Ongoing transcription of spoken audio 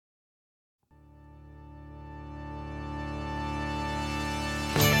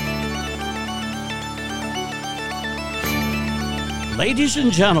Ladies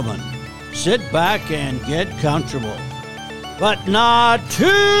and gentlemen, sit back and get comfortable. But not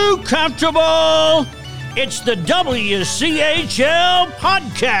too comfortable! It's the Wchl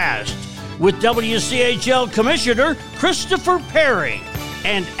Podcast with Wchl Commissioner Christopher Perry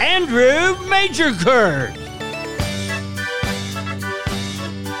and Andrew Majorkirk.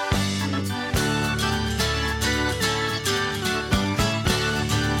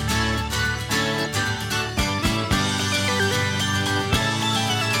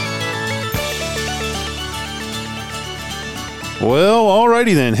 Well,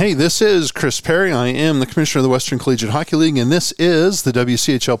 alrighty then. Hey, this is Chris Perry. I am the Commissioner of the Western Collegiate Hockey League, and this is the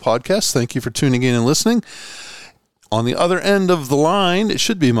Wchl Podcast. Thank you for tuning in and listening. On the other end of the line, it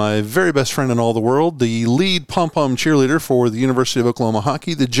should be my very best friend in all the world, the lead pom-pom cheerleader for the University of Oklahoma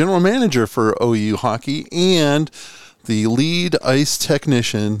Hockey, the general manager for OU Hockey, and the lead ice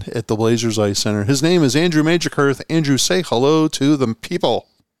technician at the Blazers Ice Center. His name is Andrew Majorkirk. Andrew, say hello to the people.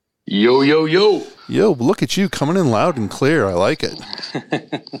 Yo, yo, yo. Yo, look at you coming in loud and clear. I like it.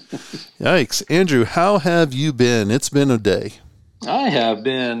 Yikes. Andrew, how have you been? It's been a day. I have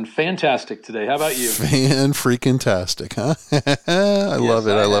been fantastic today. How about you? Fan-freaking-tastic, huh? I love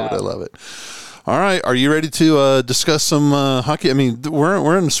it. All right. Are you ready to discuss some hockey? I mean,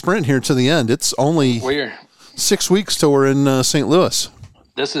 we're in a sprint here to the end. It's only 6 weeks till we're in St. Louis.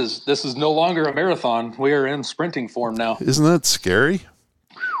 This is no longer a marathon. We are in sprinting form now. Isn't that scary?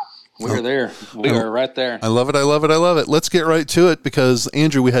 We're there. We are right there. I love it. Let's get right to it because,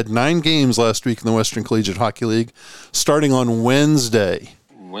 Andrew, we had 9 games last week in the Western Collegiate Hockey League, starting on Wednesday.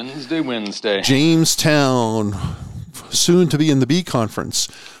 Wednesday. Jamestown, soon to be in the B Conference,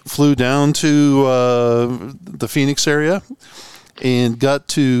 flew down to the Phoenix area and got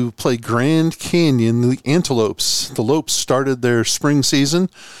to play Grand Canyon, the Antelopes. The Lopes started their spring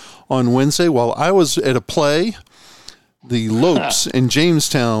season on Wednesday while I was at a play. The Lopes in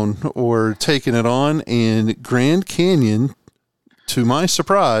Jamestown were taking it on, and Grand Canyon, to my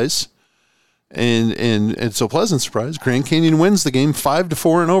surprise, and it's a pleasant surprise, Grand Canyon wins the game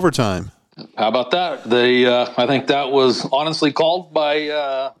 5-4 in overtime. How about that? I think that was honestly called by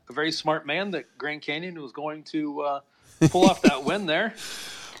a very smart man that Grand Canyon was going to pull off that win there.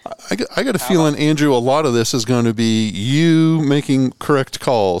 I got a feeling, Andrew, a lot of this is going to be you making correct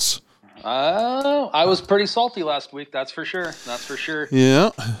calls. I was pretty salty last week. That's for sure. Yeah.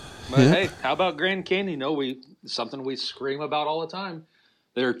 But hey, how about Grand Canyon? Something we scream about all the time.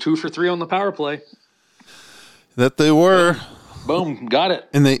 They're 2 for 3 on the power play. That they were. Boom, got it.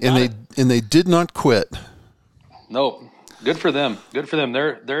 And they did not quit. No, good for them.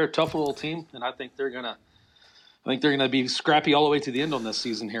 They're a tough little team, and I think they're gonna be scrappy all the way to the end on this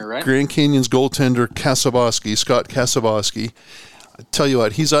season here, right? Grand Canyon's goaltender Scott Kasabowski. I tell you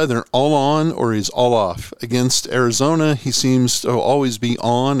what, he's either all on or he's all off. Against Arizona, he seems to always be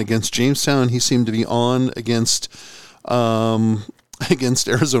on. Against Jamestown, he seemed to be on. Against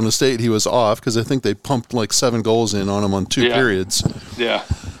Arizona State, he was off because I think they pumped like 7 goals in on him on 2 periods. Yeah.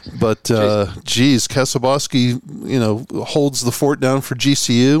 But, Kasabowski, holds the fort down for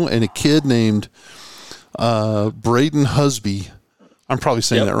GCU, and a kid named Braden Husby. I'm probably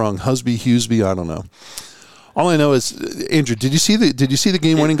saying that wrong. Husby, I don't know. All I know is, Andrew, did you see the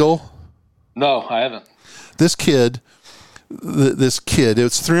game-winning goal? No, I haven't. This kid, it's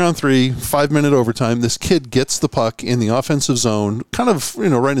 3-on-3, 5-minute overtime. This kid gets the puck in the offensive zone, kind of,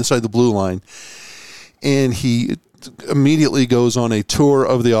 right inside the blue line, and he immediately goes on a tour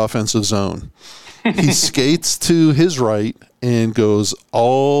of the offensive zone. He skates to his right and goes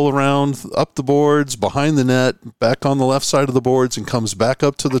all around, up the boards, behind the net, back on the left side of the boards, and comes back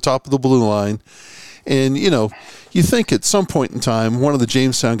up to the top of the blue line. And, you think at some point in time, one of the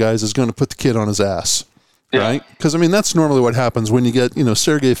Jamestown guys is going to put the kid on his ass, right? Because, that's normally what happens when you get,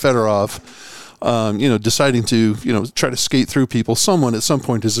 Sergei Fedorov, deciding to, try to skate through people. Someone at some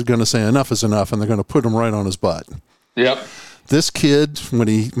point is going to say enough is enough, and they're going to put him right on his butt. Yep. This kid, when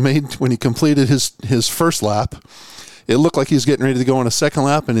he completed his first lap, it looked like he was getting ready to go on a second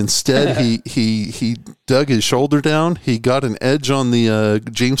lap, and instead he dug his shoulder down. He got an edge on the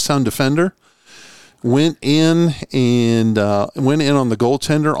Jamestown defender. Went in on the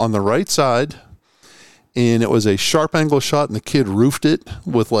goaltender on the right side, and it was a sharp angle shot, and the kid roofed it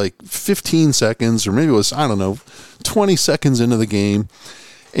with like 15 seconds, or maybe it was, 20 seconds into the game,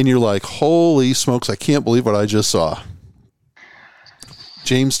 and you're like, holy smokes, I can't believe what I just saw.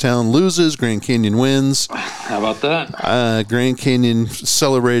 Jamestown loses, Grand Canyon wins. How about that? Grand Canyon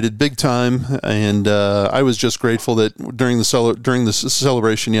celebrated big time, and I was just grateful that during the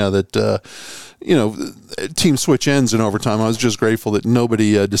celebration, that team switch ends in overtime. I was just grateful that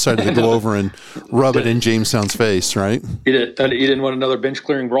nobody decided to go over and rub it in Jamestown's face, right? You didn't want another bench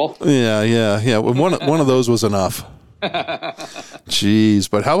clearing brawl? Yeah. One of those was enough. Jeez,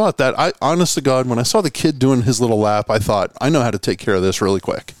 but how about that? Honest to God, when I saw the kid doing his little lap, I thought, I know how to take care of this really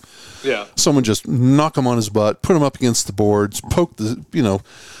quick. Yeah. Someone just knock him on his butt, put him up against the boards,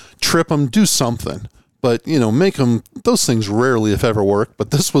 trip him, do something. But, make him, those things rarely, if ever, work. But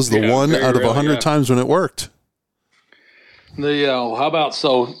this was the one out of 100 times when it worked. How about,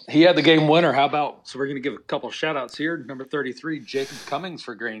 so he had the game winner. How about, so we're going to give a couple of shout outs here. Number 33, Jacob Cummings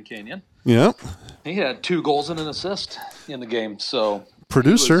for Grand Canyon. Yeah. He had 2 goals and an assist in the game. So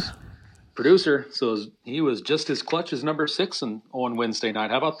Producer. So he was just as clutch as number 6 on Wednesday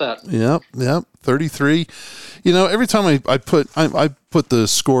night. How about that? Yep. 33. Every time I put the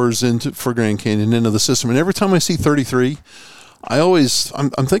scores for Grand Canyon into the system, and every time I see 33, I'm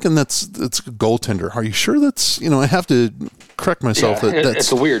thinking that's a goaltender. Are you sure that's, I have to correct myself that's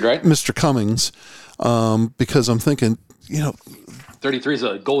it's a weird, right? Mr. Cummings, because I'm thinking, 33 is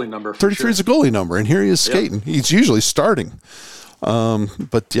a goalie number. 33 is a goalie number, and here he is skating. Yep. He's usually starting.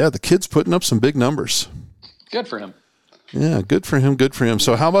 But yeah, the kid's putting up some big numbers. Good for him. Yeah, good for him.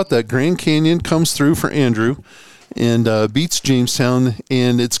 So how about that? Grand Canyon comes through for Andrew and beats Jamestown,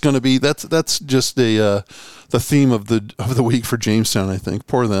 and it's going to be that's just the theme of the week for Jamestown, I think.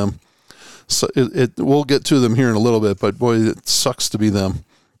 Poor them. So we'll get to them here in a little bit, but boy, it sucks to be them.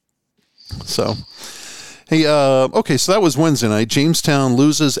 So. Hey, okay, so that was Wednesday night. Jamestown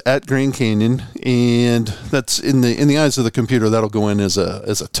loses at Grand Canyon, and that's in the eyes of the computer. That'll go in as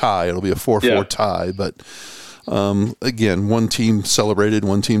a tie. It'll be a 4-4 tie. But again, one team celebrated,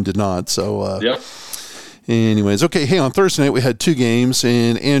 one team did not. So, anyways, okay. Hey, on Thursday night we had 2 games,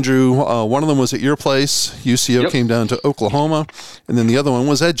 and Andrew, one of them was at your place. UCO came down to Oklahoma, and then the other one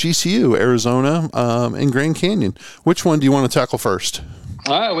was at GCU, Arizona, and Grand Canyon. Which one do you want to tackle first?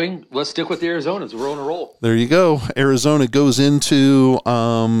 All right, let's stick with the Arizonas. We're on a roll. There you go. Arizona goes into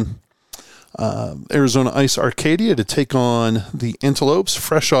Arizona Ice Arcadia to take on the Antelopes,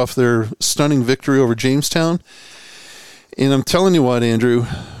 fresh off their stunning victory over Jamestown. And I'm telling you what, Andrew,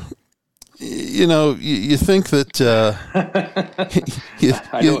 you think that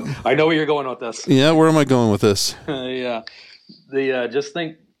I know where you're going with this. Yeah, where am I going with this? Just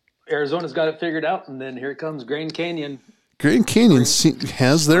think Arizona's got it figured out, and then here comes Grand Canyon. Grand Canyon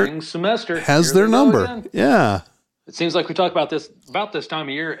has their number. Again. Yeah. It seems like we talk about this time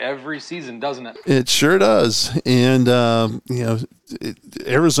of year every season, doesn't it? It sure does. And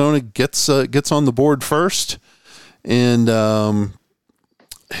Arizona gets on the board first, and then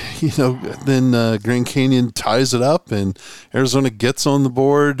Grand Canyon ties it up, and Arizona gets on the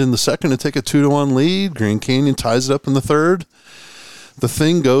board in the second to take a 2-1 lead. Grand Canyon ties it up in the third. The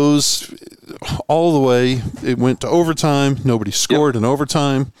thing goes all the way. It went to overtime. Nobody scored in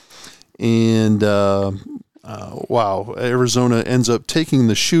overtime. And, Arizona ends up taking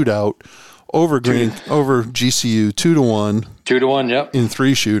the shootout over GCU 2-1. 2-1, yep. In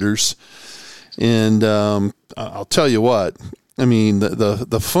 3 shooters. And I'll tell you what. I mean,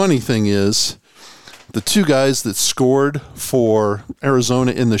 the funny thing is the 2 guys that scored for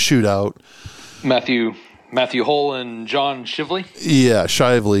Arizona in the shootout. Matthew Hull and John Shively? Yeah,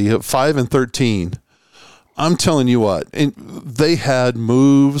 Shively, 5 and 13. I'm telling you what, and they had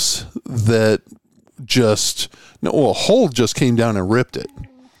moves that Hull just came down and ripped it.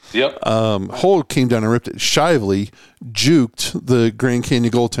 Yep. Hull came down and ripped it. Shively juked the Grand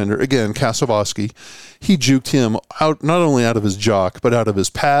Canyon goaltender, again, Kasavoski. He juked him out, not only out of his jock, but out of his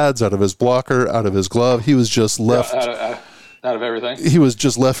pads, out of his blocker, out of his glove. He was just left... Out of everything. He was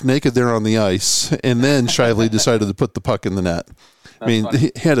just left naked there on the ice, and then Shively decided to put the puck in the net. He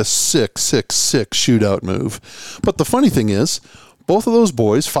had a sick shootout move. But the funny thing is, both of those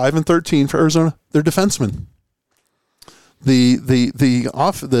boys, 5 and 13 for Arizona, they're defensemen. The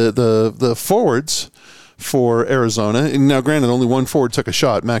forwards for Arizona, and now granted only one forward took a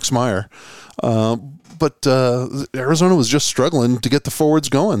shot, Max Meyer, but Arizona was just struggling to get the forwards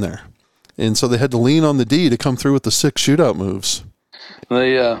going there. And so they had to lean on the D to come through with the 6 shootout moves.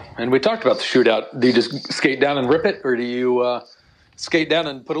 And we talked about the shootout. Do you just skate down and rip it, or do you skate down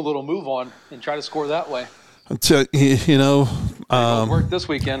and put a little move on and try to score that way? It worked this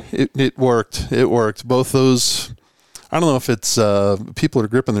weekend. It worked. It worked. Both those. I don't know if it's people are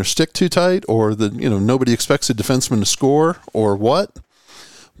gripping their stick too tight, or nobody expects a defenseman to score, or what.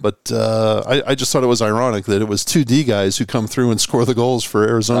 But I just thought it was ironic that it was 2 D guys who come through and score the goals for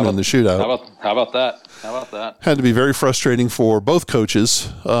Arizona in the shootout. How about that? Had to be very frustrating for both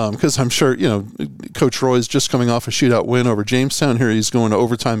coaches because I'm sure, Coach Roy's just coming off a shootout win over Jamestown. Here he's going to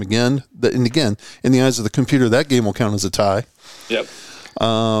overtime again. And again, in the eyes of the computer, that game will count as a tie. Yep.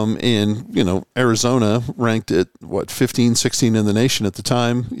 And, Arizona ranked at, 15, 16 in the nation at the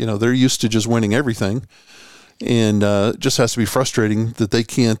time. They're used to just winning everything. And it just has to be frustrating that they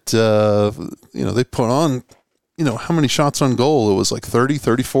can't, they put on, how many shots on goal? It was like 30,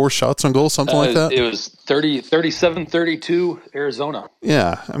 34 shots on goal, something like that. It was 37, 32 Arizona.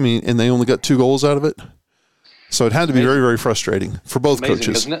 Yeah. And they only got 2 goals out of it. So it had to be very, very frustrating for both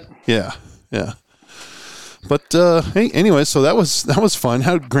coaches. Isn't it? Yeah. Yeah. But hey, anyway, so that was fun.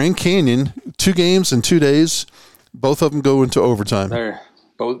 How Grand Canyon, 2 games in 2 days, both of them go into overtime.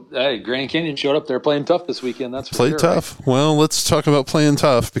 Grand Canyon showed up there playing tough this weekend. That's for Played sure, tough. Right? Well, let's talk about playing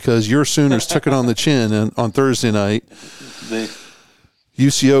tough because your Sooners took it on the chin on Thursday night.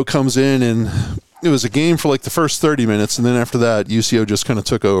 UCO comes in and it was a game for like the first 30 minutes, and then after that, UCO just kind of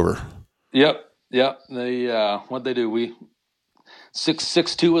took over. Yep. They what'd they do?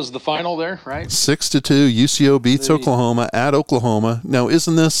 6-2 was the final there, right? 6-2. UCO beats Oklahoma at Oklahoma. Now,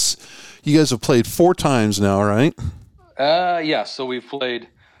 isn't this? You guys have played 4 times now, right? Yeah. So we've played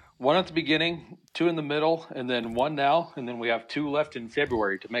 1 at the beginning, 2 in the middle, and then 1 now, and then we have 2 left in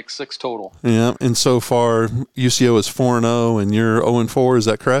February to make 6 total. Yeah, and so far UCO is 4-0, and you're 0-4. Is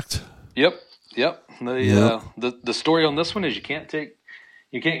that correct? Yep. The story on this one is you can't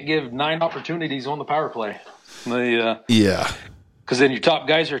give 9 opportunities on the power play. Yeah. Because then your top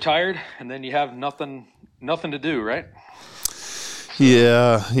guys are tired, and then you have nothing to do, right?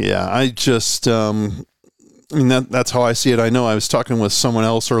 Yeah. I just, that's how I see it. I know I was talking with someone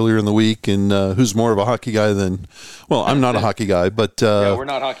else earlier in the week, and who's more of a hockey guy than, well, I'm not a hockey guy, but yeah, we're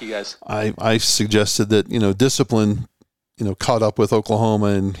not hockey guys. I suggested that discipline, caught up with Oklahoma,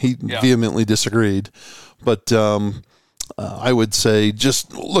 and he vehemently disagreed. But I would say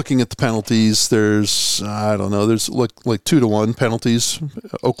just looking at the penalties, there's like 2-1 penalties,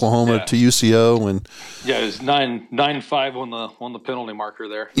 Oklahoma to UCO, and it's 9-5 on the penalty marker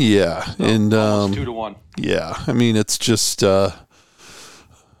there. Yeah, so and 2-1. Yeah, it's just you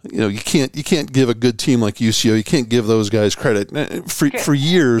can't give a good team like UCO, you can't give those guys credit. For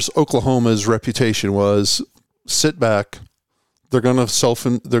years, Oklahoma's reputation was sit back. They're going to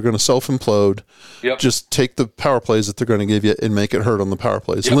self-implode. Yep. Just take the power plays that they're going to give you and make it hurt on the power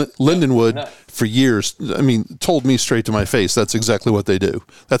plays. Yep. Lindenwood, for years, told me straight to my face, that's exactly what they do.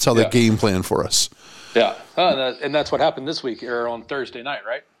 That's how they game plan for us. Yeah, and that's what happened this week or on Thursday night,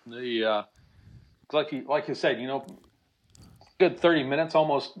 right? Like you said, good 30 minutes,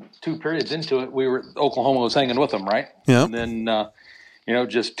 almost 2 periods into it, Oklahoma was hanging with them, right? Yeah. And then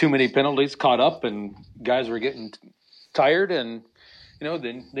just too many penalties caught up, and guys were getting tired, and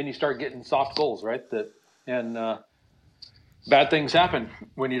then you start getting soft goals, right? And bad things happen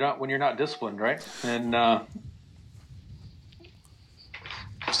when you're not disciplined, right? And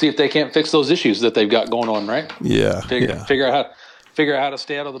see if they can't fix those issues that they've got going on, right? Yeah. Figure out how to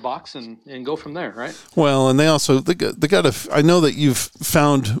stay out of the box and go from there, right? Well, and they also they got to. I know that you've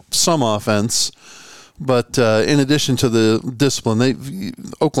found some offense. But in addition to the discipline,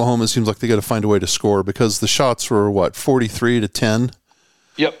 Oklahoma seems like they got to find a way to score because the shots were 43-10.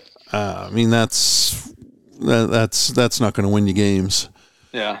 Yep. That's not going to win you games.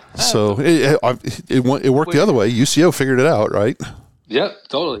 Yeah. So it worked the other way. UCO figured it out, right? Yeah,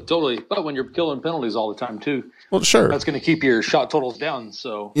 totally. But when you're killing penalties all the time too, well, sure, that's going to keep your shot totals down.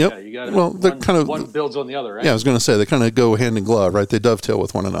 So yep. Yeah, you got one builds on the other, right? Yeah, I was going to say they kind of go hand in glove, right? They dovetail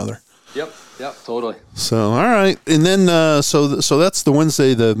with one another. Yep, totally. So, all right. And then, so that's the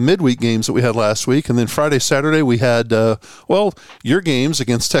Wednesday, the midweek games that we had last week. And then Friday, Saturday, we had, your games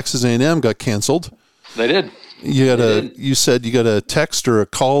against Texas A&M got canceled. They did. You said you got a text or a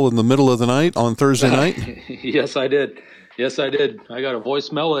call in the middle of the night on Thursday night? Yes, I did. I got a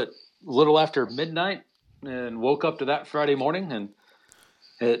voicemail at a little after midnight and woke up to that Friday morning and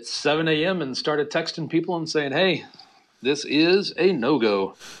at 7 a.m. and started texting people and saying, hey, this is a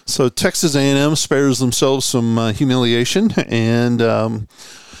no-go. So Texas A&M spares themselves some humiliation, and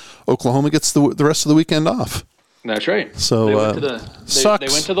Oklahoma gets the rest of the weekend off. That's right. So they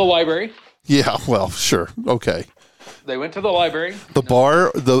went to the library. Yeah, well, sure, okay. They went to the library. The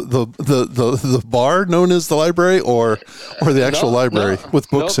bar, the bar known as the library, or the actual library with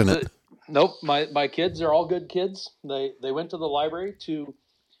books in it. Nope. My kids are all good kids. They went to the library to.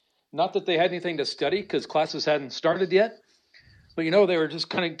 Not that they had anything to study because classes hadn't started yet, But, they were just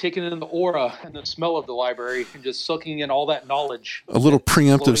kind of taking in the aura and the smell of the library and just soaking in all that knowledge. A little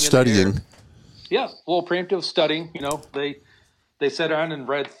preemptive studying. Yeah, a little preemptive studying. They sat around and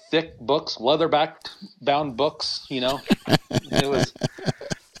read thick books, leatherback-bound books. It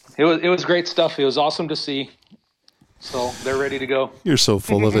was great stuff. It was awesome to see. So they're ready to go. You're so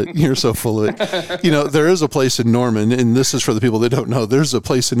full of it. You're so full of it. There is a place in Norman, and this is for the people that don't know. There's a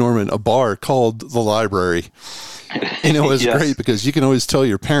place in Norman, a bar called the Library. And it was great because you can always tell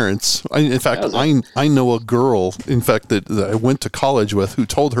your parents. In fact, I know a girl, in fact, that I went to college with who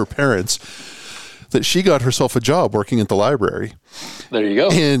told her parents that she got herself a job working at the library. There you go.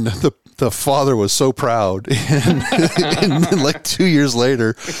 And the father was so proud. And then like 2 years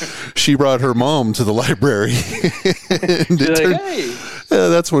later, she brought her mom to the library.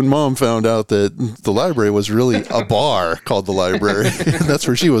 That's when Mom found out that the library was really a bar called the Library. That's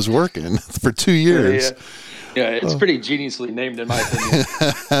where she was working for 2 years. Yeah, it's pretty geniusly named in my opinion.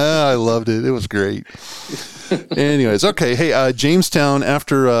 I loved it. It was great. Anyways, okay. Hey, Jamestown,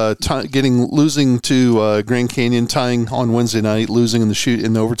 after losing to Grand Canyon, tying on Wednesday night, losing in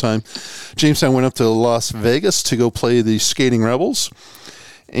the overtime, Jamestown went up to Las Vegas to go play the Skating Rebels.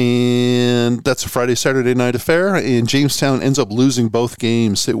 And that's a Friday-Saturday night affair. And Jamestown ends up losing both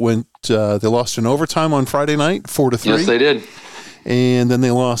games. They lost in overtime on Friday night, 4-3. Yes, they did. And then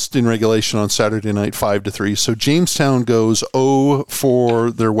they lost in regulation on Saturday night, 5-3. So Jamestown goes 0 for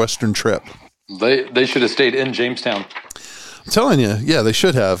their Western trip. They should have stayed in Jamestown. I'm telling you, yeah, they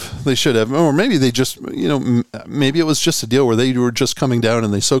should have. They should have. Or maybe they just, maybe it was just a deal where they were just coming down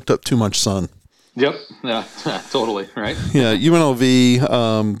and they soaked up too much sun. Yep. Yeah, totally. Right. Yeah. UNLV,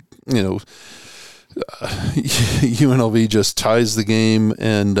 UNLV just ties the game,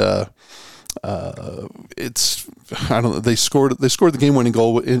 and they scored the game-winning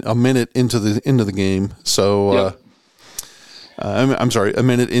goal a minute into the game. So I'm sorry, a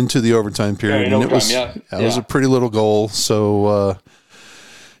minute into the overtime period, and it was a pretty little goal. So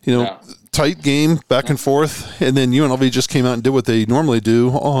tight game, back and forth, and then UNLV just came out and did what they normally do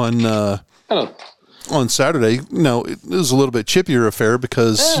on Saturday. No, it was a little bit chippier affair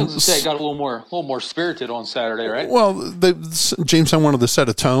because it got a little more spirited on Saturday, right? Well, Jamestown wanted to set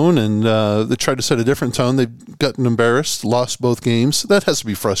a tone, and they tried to set a different tone. They've gotten embarrassed, lost both games. That has to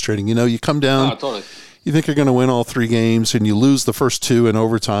be frustrating. You come down, totally. You think you're going to win all 3 games, and you lose the first 2 in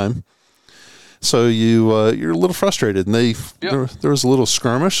overtime. So you're a little frustrated, and there was a little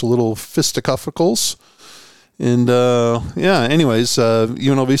skirmish, a little fisticuffles. And, anyways,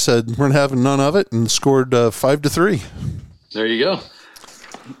 UNLV said we're having none of it and scored 5-3. There you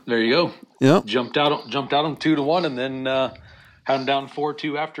go. Yeah. Jumped out on 2-1 and then had them down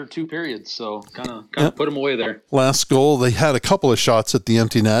 4-2 after 2 periods. So kind of put them away there. Last goal, they had a couple of shots at the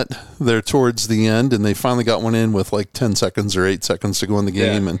empty net there towards the end, and they finally got one in with like 10 seconds or 8 seconds to go in the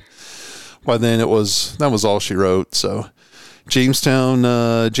game. And by then that was all she wrote. So Jamestown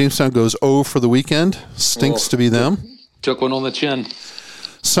goes 0 for the weekend. Stinks to be them. Took one on the chin.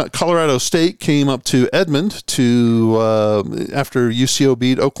 So Colorado State came up to Edmond after UCO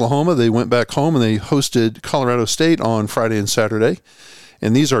beat Oklahoma. They went back home and they hosted Colorado State on Friday and Saturday.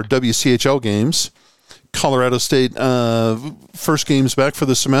 And these are WCHL games. Colorado State first games back for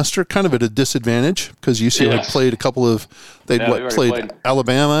the semester, kind of at a disadvantage because UCO had played a couple of played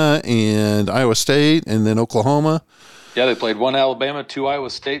Alabama and Iowa State and then Oklahoma. Yeah, they played 1 Alabama, 2 Iowa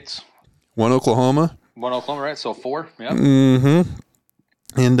States. 1 Oklahoma. 1 Oklahoma, right? So 4, yeah. Mm-hmm.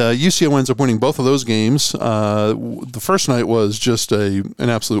 And UCO ends up winning both of those games. The first night was just an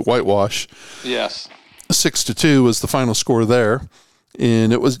absolute whitewash. Yes. 6-2 was the final score there.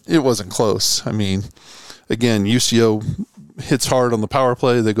 And it wasn't close. I mean, again, UCO hits hard on the power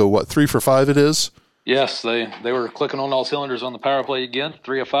play. They go, 3 for 5 it is? Yes, they were clicking on all cylinders on the power play again,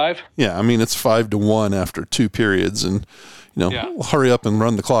 3 of 5. Yeah, I mean, it's 5-1 after 2 periods, and hurry up and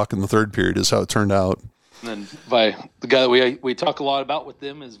run the clock in the third period is how it turned out. And then by the guy that we talk a lot about with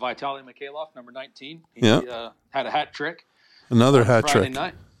them is Vitaly Mikhailov, number 19. He had a hat trick. Another hat Friday trick.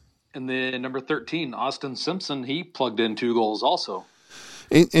 Night. And then number 13, Austin Simpson, he plugged in 2 goals also.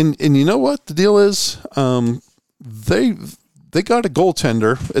 And you know what the deal is? They got a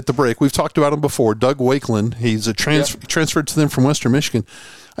goaltender at the break. We've talked about him before, Doug Wakeland. He's a transferred to them from Western Michigan.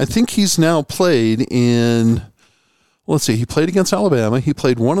 I think he's now played in, let's see, he played against Alabama. He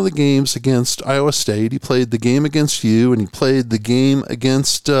played one of the games against Iowa State. He played the game against you, and he played the game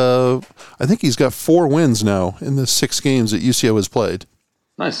against, I think he's got 4 wins now in the 6 games that UCO has played.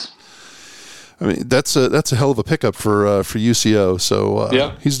 Nice. I mean, that's a hell of a pickup for UCO. So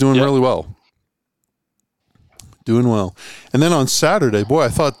he's doing really well. Doing well. And then on Saturday, boy, I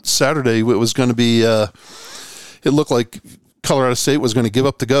thought Saturday it was going to be, it looked like Colorado State was going to give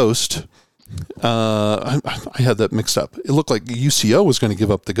up the ghost. I had that mixed up. It looked like UCO was going to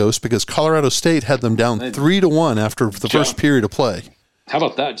give up the ghost because Colorado State had them down 3-1 after the first period of play. How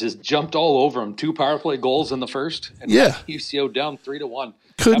about that? Just jumped all over them. 2 power play goals in the first. And UCO down 3-1.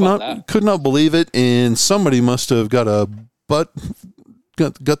 Could not believe it. And somebody must have got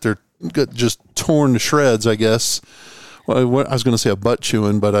their just torn to shreds, I guess. Well, I was going to say a butt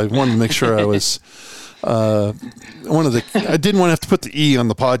chewing, but I wanted to make sure I was. I didn't want to have to put the E on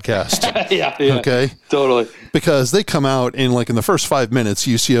the podcast. yeah. Okay. Totally. Because they come out and in the first 5 minutes,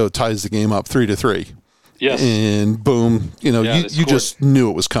 UCO ties the game up 3-3. Yes. And boom, you just knew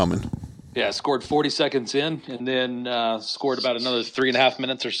it was coming. Yeah, scored 40 seconds in, and then scored about another 3.5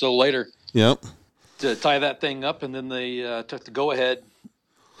 minutes or so later. Yep. To tie that thing up, and then they took the go-ahead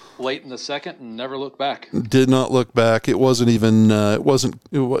late in the second and never looked back. Did not look back. It wasn't even. It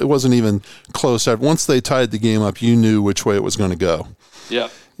wasn't even close. Once they tied the game up, you knew which way it was going to go.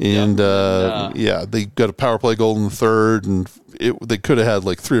 Yep. And they got a power play goal in the third, and they could have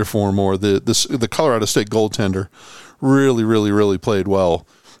had 3 or 4 more. The Colorado State goaltender really played well.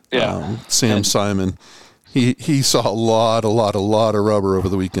 Yeah. Sam Simon, he saw a lot of rubber over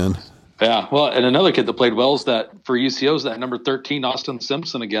the weekend. Yeah, well, and another kid that played well is for UCO is that number 13, Austin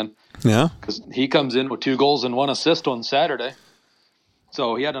Simpson again. Yeah. Because he comes in with 2 goals and 1 assist on Saturday.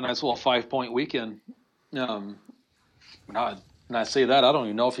 So he had a nice little 5-point weekend. When I say that, I don't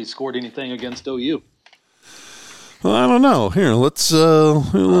even know if he scored anything against OU. Well, I don't know. Here, let's take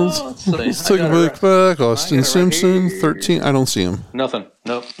a look back. Austin Simpson, 13. I don't see him. Nothing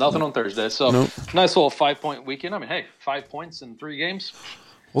on Thursday. So nice little 5-point weekend. I mean, hey, 5 points in 3 games.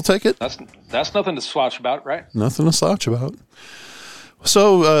 We'll take it. That's nothing to slouch about, right? Nothing to slouch about.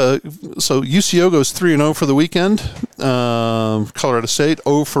 So UCO goes 3-0 for the weekend. Colorado State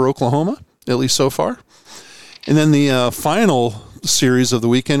 0 for Oklahoma, at least so far. And then the final series of the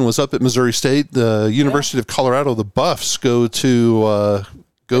weekend was up at Missouri State. The University of Colorado, the Buffs, go to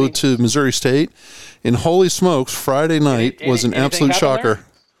Missouri State. And holy smokes, Friday night was an absolute shocker.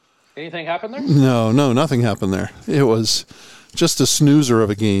 There? Anything happened there? No, nothing happened there. It was just a snoozer of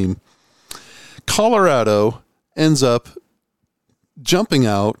a game. Colorado ends up jumping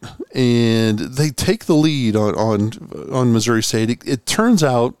out, and they take the lead on Missouri State. It turns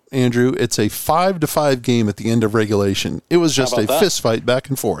out, Andrew, it's a 5-5 game at the end of regulation. It was just a fist fight back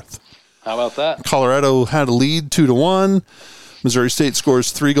and forth. How about that? Colorado had a lead 2-1. Missouri State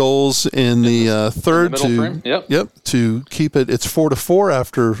scores 3 goals in the third to keep it. It's 4-4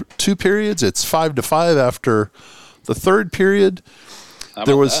 after 2 periods. It's 5-5 after the third period.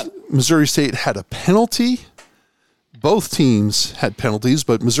 Missouri State had a penalty. Both teams had penalties,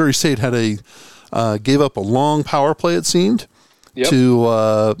 but Missouri State had gave up a long power play. It seemed to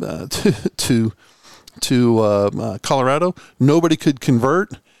Colorado. Nobody could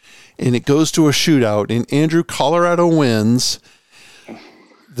convert, and it goes to a shootout. And Andrew, Colorado wins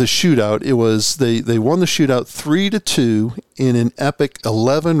the shootout. It was they won the shootout 3-2 in an epic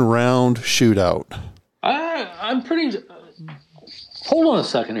 11-round shootout. I'm pretty. Hold on a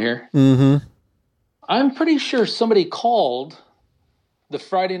second here. Mm-hmm. I'm pretty sure somebody called the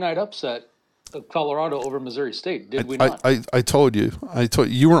Friday night upset of Colorado over Missouri State. Did we not? I told you.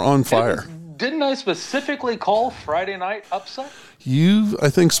 You were on fire. Didn't I specifically call Friday night upset? You, I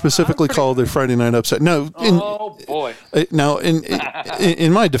think, specifically called the Friday night upset. No. Boy. Now,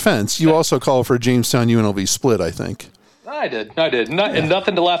 in my defense, you also called for a Jamestown UNLV split, I think. I did. And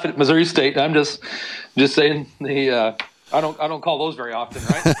nothing to laugh at Missouri State. I'm just saying I don't call those very often,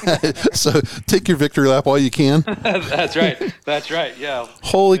 right? So take your victory lap while you can. That's right. Yeah.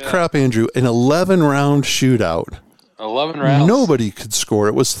 Holy crap, Andrew! An 11-round shootout. 11 rounds. Nobody could score.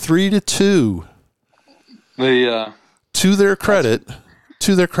 It was 3-2. To their credit,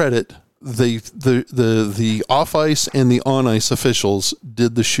 the off ice and the on ice officials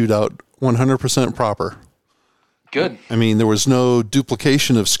did the shootout 100% proper. Good. I mean, there was no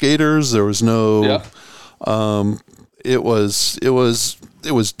duplication of skaters. There was no. Yeah. It was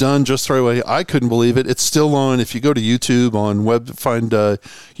done just the right way. I couldn't believe it. It's still on. If you go to YouTube find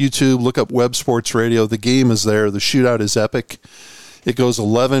YouTube, look up Web Sports Radio. The game is there. The shootout is epic. It goes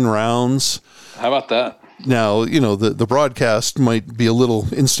 11 rounds. How about that? Now, the broadcast might be a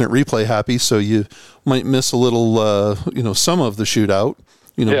little instant replay happy, so you might miss a little, some of the shootout,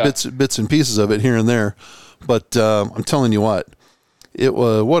 bits and pieces of it here and there. But I'm telling you what,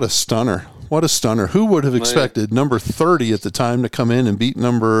 what a stunner. What a stunner. Who would have expected number 30 at the time to come in and beat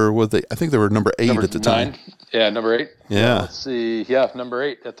I think they were number 8 at the time. Yeah, number 8. Yeah. Let's see. Yeah, number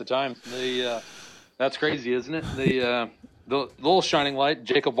 8 at the time. That's crazy, isn't it? The little shining light,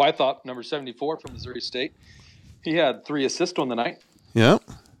 Jacob Wythop, number 74 from Missouri State. He had 3 assists on the night. Yep.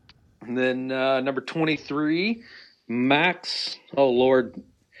 And then number 23, Max. Oh Lord,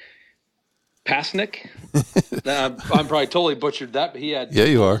 Pasnick. I'm probably totally butchered that, but he had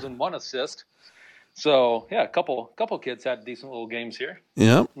 2 goals and 1 assist. So yeah, a couple kids had decent little games here.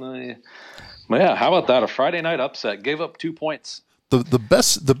 Yep. But yeah, how about that? A Friday night upset. Gave up 2 points. The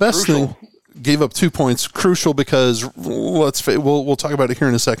best thing. Gave up 2 points, crucial because we'll talk about it here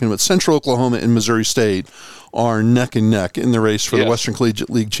in a second. But Central Oklahoma and Missouri State are neck and neck in the race for the Western Collegiate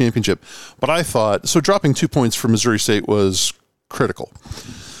League Championship. But I thought dropping 2 points for Missouri State was critical.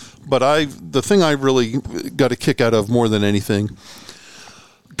 But the thing I really got a kick out of more than anything,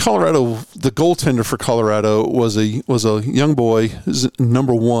 Colorado, the goaltender for Colorado was a young boy,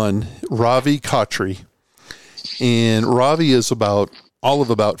 number 1, Ravi Khatri, and Ravi is about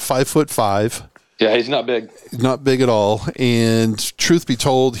 5'5". Yeah, he's not big. Not big at all. And truth be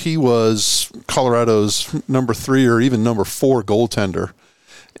told, he was Colorado's number 3 or even number 4 goaltender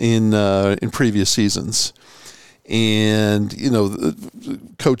in previous seasons. And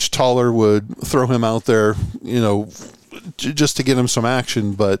Coach Toller would throw him out there, just to get him some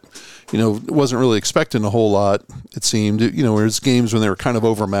action, but wasn't really expecting a whole lot. It seemed, there's games when they were kind of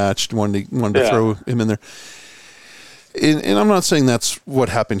overmatched, wanted to throw him in there. And I'm not saying that's what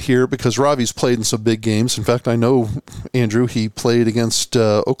happened here because Ravi's played in some big games. In fact, I know, Andrew, he played against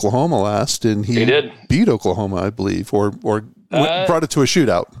Oklahoma last, and he did beat Oklahoma, I believe, or brought it to a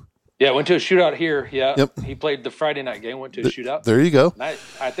shootout. Yeah, went to a shootout here. Yeah, yep. He played the Friday night game, went to a shootout. There you go. And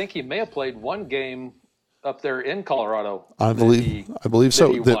I think he may have played one game up there in Colorado. I believe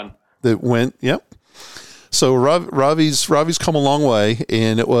so. That went. Yep. So Ravi's come a long way,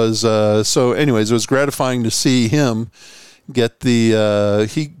 and it was anyways, it was gratifying to see him get the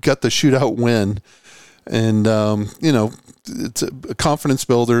shootout win, and it's a confidence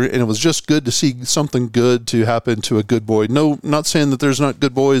builder, and it was just good to see something good to happen to a good boy. No, not saying that there's not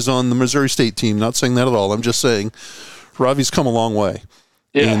good boys on the Missouri State team. Not saying that at all. I'm just saying Ravi's come a long way.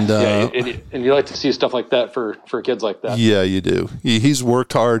 Yeah, and you like to see stuff like that for kids like that. Yeah, you do. He's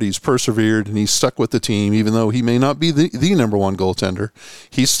worked hard, he's persevered, and he's stuck with the team, even though he may not be the number 1 goaltender.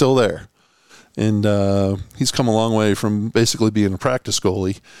 He's still there. And he's come a long way from basically being a practice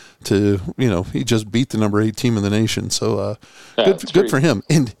goalie to, he just beat the number 8 team in the nation. So good for him.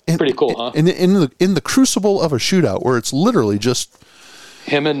 And pretty cool, huh? And in the crucible of a shootout where it's literally just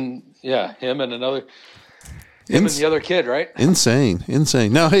him and another. Him and the other kid, right? Insane.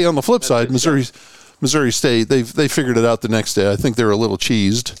 Now, hey, on the flip side, Missouri State, they figured it out the next day. I think they were a little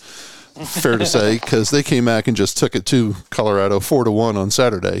cheesed, fair to say, because they came back and just took it to Colorado 4-1 on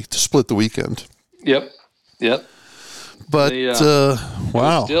Saturday to split the weekend. Yep. But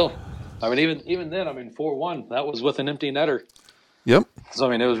wow. Still, even then, 4-1. That was with an empty netter. Yep. So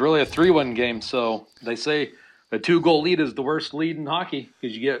it was really a 3-1 game. So they say a 2-goal lead is the worst lead in hockey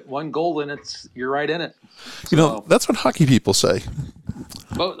because you get 1 goal and you're right in it. So, that's what hockey people say.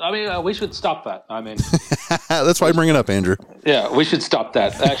 But we should stop that. That's why I bring it up, Andrew. Yeah, we should stop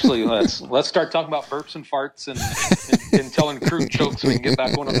that. Actually, let's start talking about burps and farts and telling crude jokes so we can get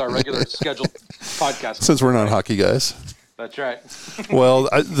back on with our regular scheduled podcast. Since we're not hockey guys. That's right. Well,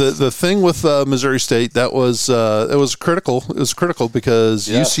 the thing with Missouri State that was critical. It was critical because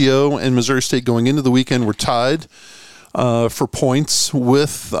UCO and Missouri State going into the weekend were tied for points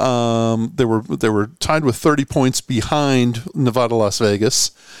with they were tied with 30 points behind Nevada, Las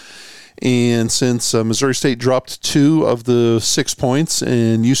Vegas. And since Missouri State dropped 2 of the 6 points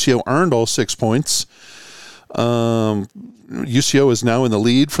and UCO earned all 6 points, UCO is now in the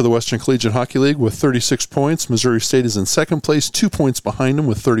lead for the Western Collegiate Hockey League with 36 points. Missouri State is in second place, 2 points behind them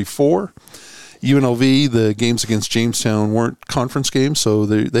with 34. UNLV, the games against Jamestown weren't conference games, so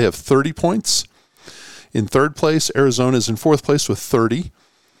they have 30 points. In third place, Arizona is in fourth place with 30.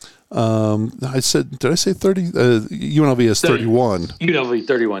 Did I say 30? UNLV has 31. UNLV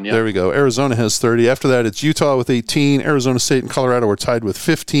 31, yeah. There we go. Arizona has 30. After that, it's Utah with 18. Arizona State and Colorado are tied with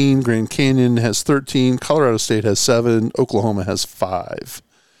 15. Grand Canyon has 13. Colorado State has 7. Oklahoma has 5.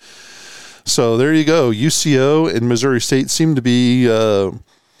 So there you go. UCO and Missouri State seem to be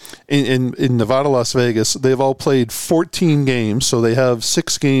in Nevada, Las Vegas. They've all played 14 games, so they have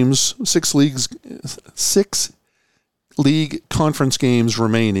 6 league conference games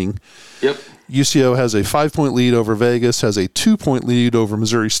remaining. Yep. UCO has a 5-point lead over Vegas, has a 2-point lead over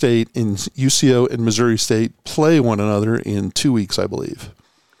Missouri State, and UCO and Missouri State play one another in 2 weeks, I believe.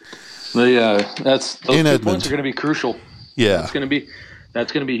 Those 2 points are going to be crucial. Yeah, that's going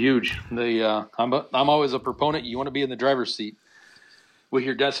to be huge. I'm always a proponent. You want to be in the driver's seat with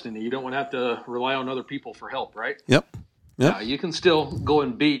your destiny. You don't want to have to rely on other people for help, right? Yep. You can still go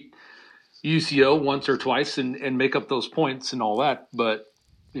and beat UCO once or twice and make up those points and all that. But,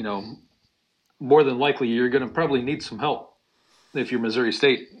 more than likely you're going to probably need some help if you're Missouri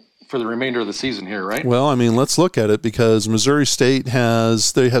State for the remainder of the season here, right? Well, I mean, let's look at it because Missouri State have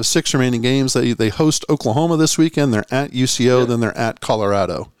 6 remaining games. They host Oklahoma this weekend. They're at UCO, then they're at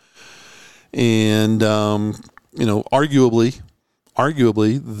Colorado. And,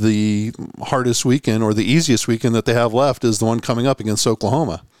 arguably the hardest weekend or the easiest weekend that they have left is the one coming up against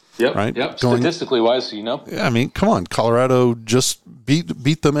Oklahoma. Yep. Right. Yep. Statistically wise, Yeah, I mean, come on. Colorado just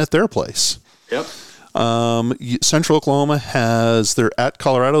beat them at their place. Yep. Central Oklahoma they're at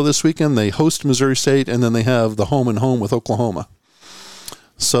Colorado this weekend. They host Missouri State, and then they have the home and home with Oklahoma.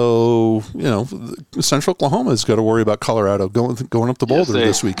 So, Central Oklahoma's got to worry about Colorado going up to Boulder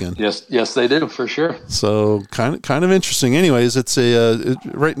this weekend. Yes, they do, for sure. So kind of interesting. Anyways, it's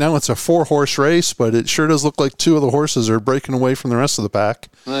right now it's a 4-horse race, but it sure does look like 2 of the horses are breaking away from the rest of the pack.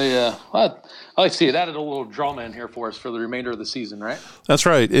 Yeah, I like to see it added a little drama in here for us for the remainder of the season, right? That's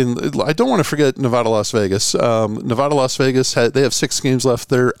right. And I don't want to forget Nevada, Las Vegas. Nevada, Las Vegas, they have 6 games left.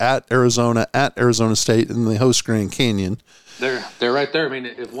 They're at Arizona State, and they host Grand Canyon. They're right there. I mean,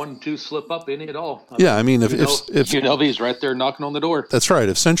 if 1-2 slip up any at all. If UNLV's right there knocking on the door. That's right.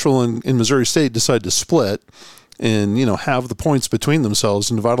 If Central and Missouri State decide to split and, have the points between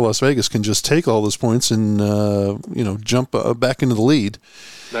themselves, Nevada, Las Vegas can just take all those points and, jump back into the lead.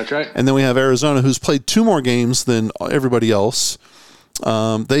 That's right. And then we have Arizona, who's played 2 more games than everybody else.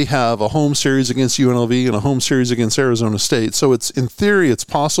 They have a home series against UNLV and a home series against Arizona State. So in theory, it's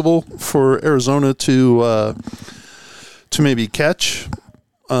possible for Arizona to maybe catch.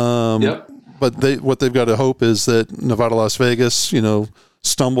 Yep. But what they've got to hope is that Nevada, Las Vegas,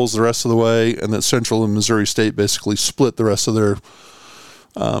 stumbles the rest of the way, and that Central and Missouri State basically split the rest of their,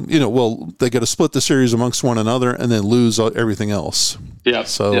 they got to split the series amongst one another and then lose everything else. Yeah.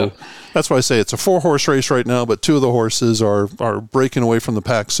 So that's why I say it's a 4-horse race right now, but 2 of the horses are breaking away from the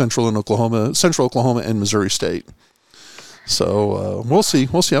pack, Central Oklahoma and Missouri State. So we'll see.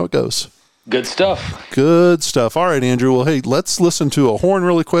 We'll see how it goes. Good stuff. Good stuff. All right, Andrew. Well, hey, let's listen to a horn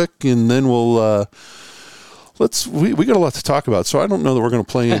really quick, and then we'll we got a lot to talk about. So I don't know that we're going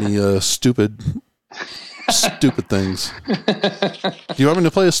to play any stupid things. Do you want me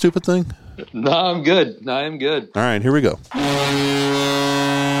to play a stupid thing? No, I'm good. I am good. All right, here we go.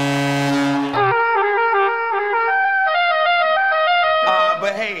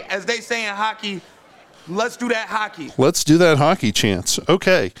 But hey, as they say in hockey, let's do that hockey. Let's do that hockey chance.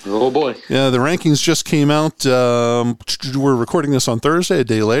 Okay. Oh, boy. Yeah, the rankings just came out. We're recording this on Thursday, a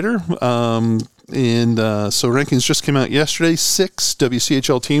day later. So rankings just came out yesterday. 6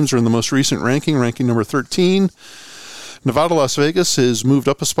 WCHL teams are in the most recent ranking number 13. Nevada, Las Vegas has moved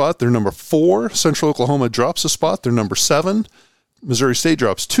up a spot. They're number 4. Central Oklahoma drops a spot. They're number 7. Missouri State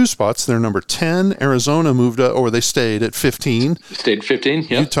drops 2 spots. They're number 10. Arizona moved up, or they stayed at 15. Stayed at 15,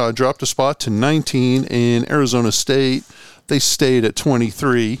 yeah. Utah dropped a spot to 19. And Arizona State, they stayed at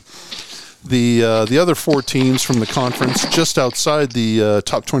 23. The other 4 teams from the conference just outside the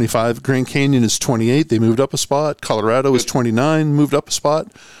top 25, Grand Canyon is 28. They moved up a spot. Colorado is 29, moved up a spot.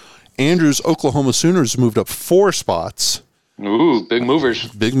 Andrews Oklahoma Sooners moved up 4 spots. Ooh, big movers.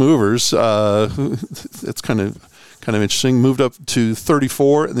 Big movers. It's kind of interesting. Moved up to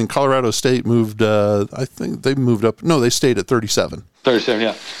 34, and then Colorado State moved. I think they moved up. No, they stayed at 37. 37,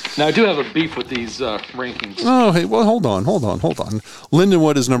 yeah. Now I do have a beef with these rankings. Oh, hey, well, hold on.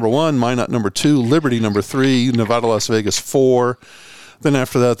 Lindenwood is number 1, Minot number 2, Liberty number 3, Nevada, Las Vegas 4. Then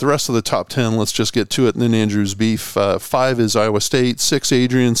after that, the rest of the top 10, let's just get to it. And then Andrew's beef. 5 is Iowa State, 6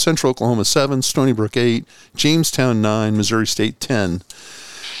 Adrian, Central Oklahoma 7, Stony Brook 8, Jamestown 9, Missouri State 10.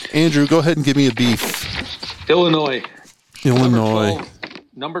 Andrew, go ahead and give me a beef. Illinois.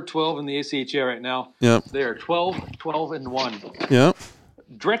 Number 12 in the ACHA right now. Yep. They are 12-1. Yep.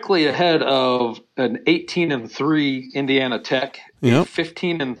 Directly ahead of an 18-3 Indiana Tech, yep. A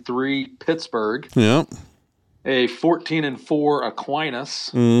 15-3 Pittsburgh, yep. A 14-4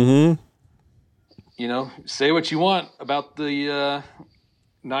 Aquinas. Mm-hmm. Say what you want about the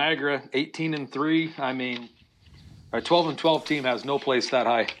Niagara 18-3. I mean, a 12-12 team has no place that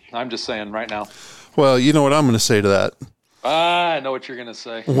high. I'm just saying right now. Well, you know what I'm going to say to that? I know what you're going to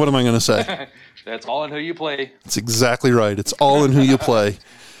say. What am I going to say? That's all in who you play. That's exactly right. It's all in who you play.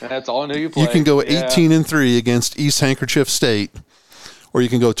 That's all in who you play. You can go 18-3 against East Handkerchief State, or you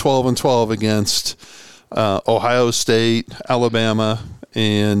can go 12-12 against Ohio State, Alabama,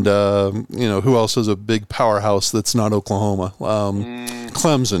 and who else is a big powerhouse that's not Oklahoma?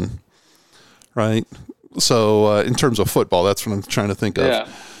 Clemson, right? So in terms of football, that's what I'm trying to think of. Yeah.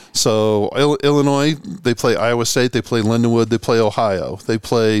 So Illinois, they play Iowa State, they play Lindenwood, they play Ohio, they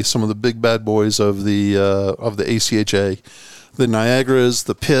play some of the big bad boys of the ACHA, the Niagaras,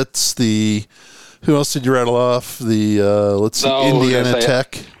 the Pitts, who else did you rattle off? Indiana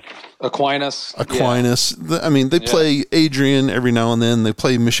Tech. Aquinas. Yeah. They play Adrian every now and then. They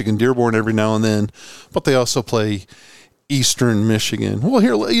play Michigan Dearborn every now and then, but they also play Eastern Michigan. Well,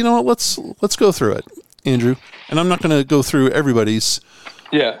 here, you know what? Let's go through it, Andrew. And I'm not going to go through everybody's.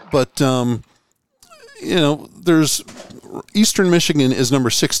 Yeah. But there's Eastern Michigan is number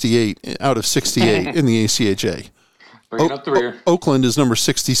 68 out of 68 in the ACHA. Bringing up the rear. Oakland is number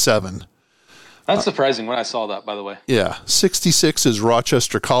 67. That's surprising when I saw that, by the way. Yeah. 66 is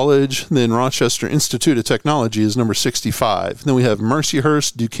Rochester College. Then Rochester Institute of Technology is number 65. Then we have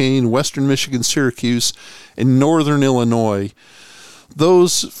Mercyhurst, Duquesne, Western Michigan, Syracuse, and Northern Illinois.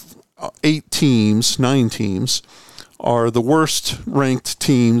 Those 9 teams, are the worst ranked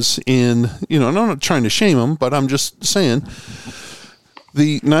teams in, and I'm not trying to shame them, but I'm just saying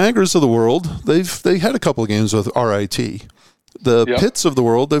the Niagaras of the world, they had a couple of games with RIT. The Pitts of the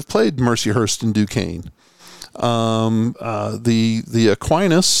world, they've played Mercyhurst and Duquesne. The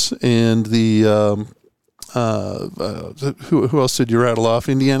Aquinas and the who else did you rattle off?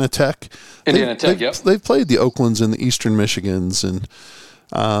 Indiana Tech. They've played the Oaklands and the Eastern Michigans, and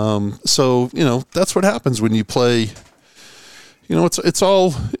so that's what happens when you play. It's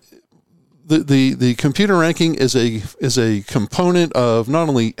all the computer ranking is a component of not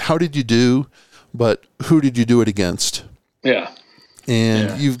only how did you do, but who did you do it against. Yeah.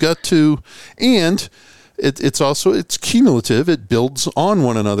 And you've got to, and it's cumulative. It builds on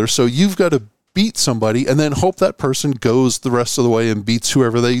one another. So you've got to beat somebody and then hope that person goes the rest of the way and beats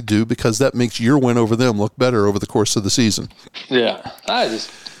whoever they do, because that makes your win over them look better over the course of the season. Yeah.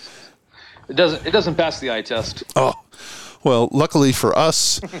 It doesn't pass the eye test. Oh, well, luckily for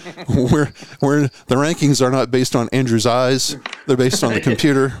us, the rankings are not based on Andrew's eyes. They're based on the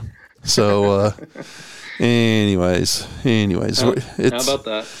computer. So, anyways, how about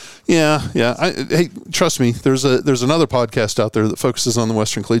that? Yeah. Hey, trust me. There's another podcast out there that focuses on the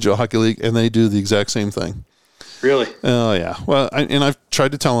Western Collegiate Hockey League, and they do the exact same thing. Really? Oh yeah. Well, I've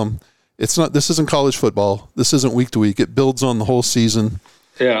tried to tell them this isn't college football. This isn't week to week. It builds on the whole season.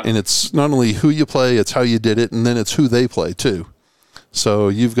 Yeah. And it's not only who you play, it's how you did it, and then it's who they play too. So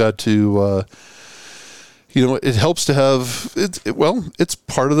you've got to, it helps to have it. It's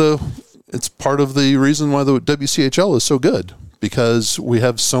part of the reason why the WCHL is so good, because we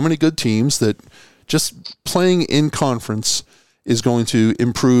have so many good teams that just playing in conference is going to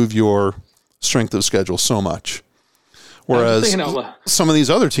improve your strength of schedule so much. Whereas some of these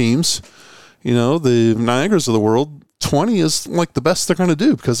other teams, the Niagaras of the world, 20 is like the best they're going to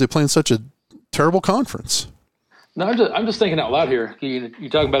do because they play in such a terrible conference. No, I'm just thinking out loud here. You're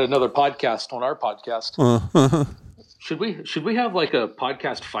talking about another podcast on our podcast. Should we have like a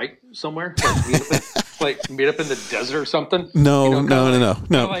podcast fight somewhere? Like meet up in the desert or something? No.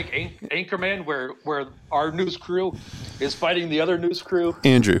 Like Anchorman, where our news crew is fighting the other news crew.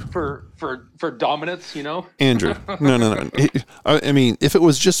 Andrew. For dominance, Andrew. No. I mean, if it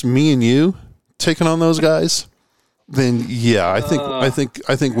was just me and you taking on those guys, then I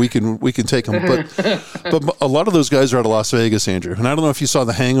think we can take them. But a lot of those guys are out of Las Vegas, Andrew. And I don't know if you saw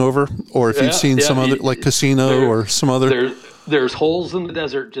The Hangover or if you've seen some other, like Casino or some other. There's holes in the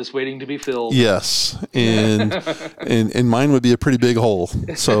desert just waiting to be filled. Yes, and mine would be a pretty big hole.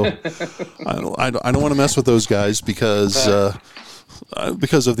 So I don't want to mess with those guys because of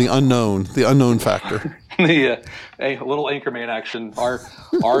the unknown factor. A little Anchorman action.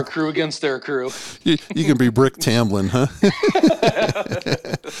 Our crew against their crew. You can be Brick Tamblyn, huh?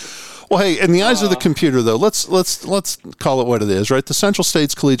 Well, hey, in the eyes of the computer, though, let's call it what it is, right? The Central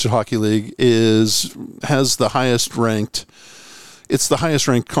States Collegiate Hockey League has the highest ranked. It's the highest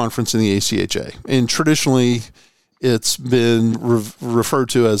ranked conference in the ACHA, and traditionally, it's been referred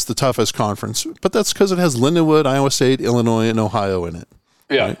to as the toughest conference. But that's because it has Lindenwood, Iowa State, Illinois, and Ohio in it.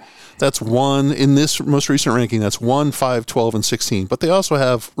 Yeah. Right? That's one in this most recent ranking. That's 1, 5, 12, and 16. But they also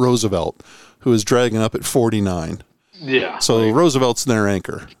have Roosevelt, who is dragging up at 49. Yeah. So Roosevelt's their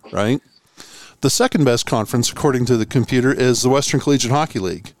anchor, right? The second best conference, according to the computer, is the Western Collegiate Hockey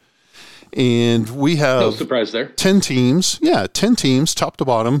League. And we have no surprise there. 10 teams. Yeah, 10 teams, top to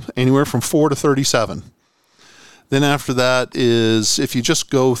bottom, anywhere from 4 to 37. Then after that is, if you just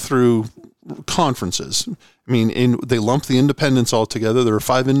go through conferences, I mean, they lump the independents all together. There are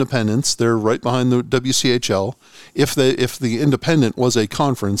 5 independents. They're right behind the WCHL. If the independent was a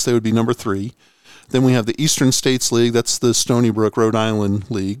conference, they would be number 3. Then we have the Eastern States League. That's the Stony Brook, Rhode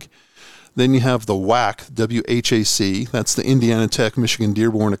Island League. Then you have the WAC, W-H-A-C. That's the Indiana Tech, Michigan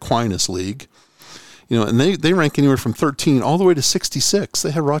Dearborn Aquinas League. And they rank anywhere from 13 all the way to 66.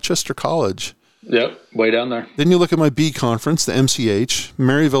 They have Rochester College. Yep, way down there. Then you look at my B conference, the MCH.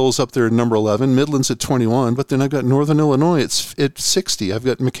 Maryville's up there at number 11. Midland's at 21. But then I've got Northern Illinois at 60. I've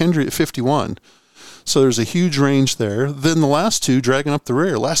got McKendree at 51. So there's a huge range there. Then the last two dragging up the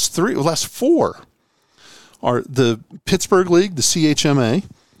rear. Last four are the Pittsburgh League, the CHMA.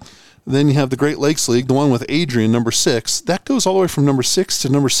 Then you have the Great Lakes League, the one with Adrian, number 6. That goes all the way from number 6 to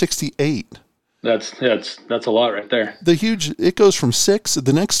number 68. That's a lot right there. It goes from 6.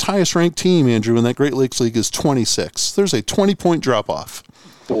 The next highest ranked team, Andrew, in that Great Lakes League is 26. There's a 20-point drop off.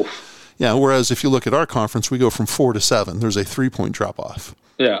 Oof. Yeah. Whereas if you look at our conference, we go from 4 to 7. There's a 3-point drop off.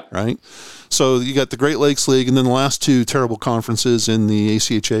 Yeah. Right. So you got the Great Lakes League, and then the last two terrible conferences in the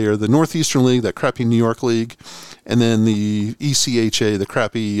ACHA are the Northeastern League, that crappy New York League, and then the ECHA, the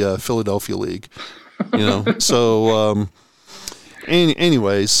crappy Philadelphia League. So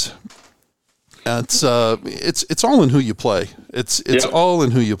anyways, it's all in who you play. It's all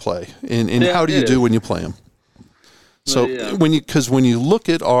in who you play, and how do you do when you play them. So when you look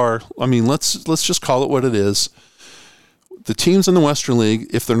at let's just call it what it is. The teams in the Western League,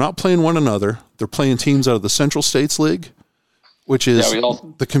 if they're not playing one another, they're playing teams out of the Central States League, which is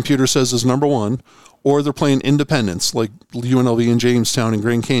the computer says is number 1, or they're playing independents like UNLV and Jamestown and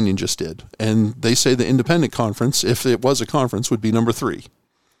Grand Canyon just did. And they say the independent conference, if it was a conference, would be number 3.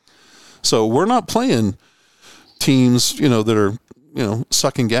 So we're not playing teams, that are,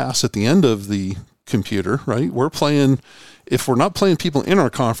 sucking gas at the end of the computer, right? We're playing, if we're not playing people in our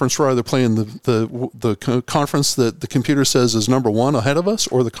conference, we're either playing the conference that the computer says is number 1 ahead of us,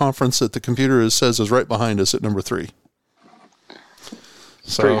 or the conference that the computer says is right behind us at number 3.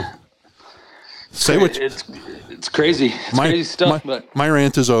 So, it's crazy. It's crazy stuff. But my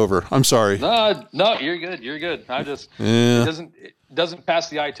rant is over. I'm sorry. No, you're good. You're good. It doesn't pass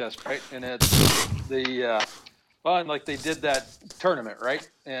the eye test, right? And it's and like they did that tournament, right?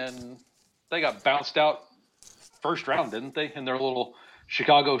 And they got bounced out first round, didn't they? In their little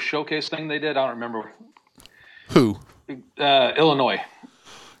Chicago showcase thing they did. I don't remember. Who? Illinois.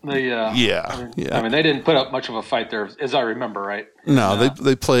 Yeah. I mean, they didn't put up much of a fight there, as I remember, right? No,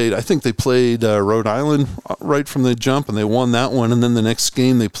 they played. I think they played Rhode Island right from the jump, and they won that one. And then the next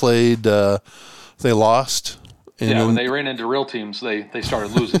game they played, they lost. And when they ran into real teams, they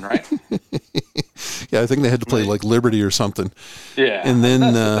started losing, right? Yeah, I think they had to play like Liberty or something. Yeah, and then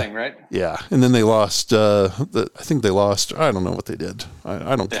that's the thing, right? Yeah, and then they lost. I think they lost. I don't know what they did.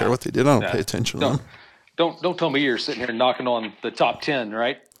 I don't care what they did. I don't pay attention to them. Don't tell me you're sitting here knocking on the top 10,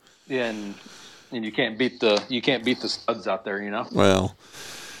 right? And you can't beat the studs out there, Well,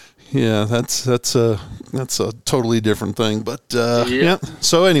 yeah, that's a totally different thing. But yeah.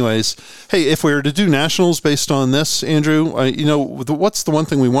 So, anyways, hey, if we were to do nationals based on this, Andrew, what's the one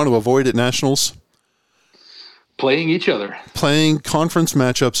thing we want to avoid at nationals? Playing each other. Playing conference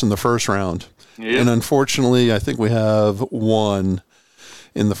matchups in the first round. Yep. And unfortunately, I think we have one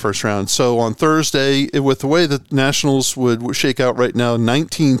in the first round. So on Thursday, with the way that nationals would shake out right now,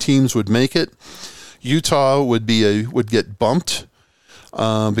 19 teams would make it. Utah would get bumped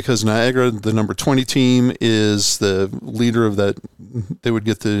because Niagara, the number 20 team, is the leader of that. They would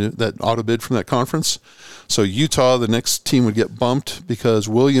get that auto bid from that conference. So Utah, the next team, would get bumped because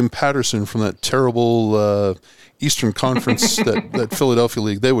William Patterson from that terrible Eastern Conference, that Philadelphia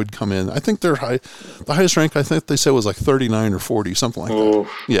League, they would come in. I think the highest rank, I think they said was like 39 or 40, something like that.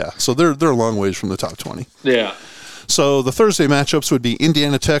 Yeah, so they're a long ways from the top 20. Yeah. So the Thursday matchups would be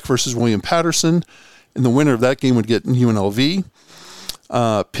Indiana Tech versus William Patterson, and the winner of that game would get UNLV.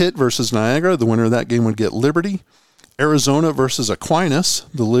 Pitt versus Niagara, the winner of that game would get Liberty. Arizona versus Aquinas,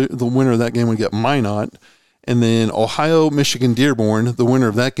 the winner of that game would get Minot. And then Ohio, Michigan, Dearborn, the winner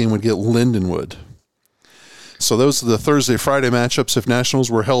of that game would get Lindenwood. So those are the Thursday, Friday matchups if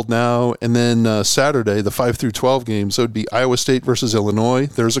nationals were held now. And then Saturday, the 5 through 12 games, that would be Iowa State versus Illinois.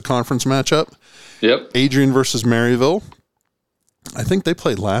 There's a conference matchup. Yep. Adrian versus Maryville. I think they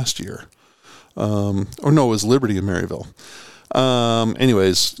played last year. Or no, it was Liberty and Maryville.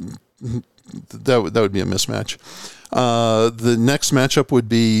 Anyways, that would be a mismatch. The next matchup would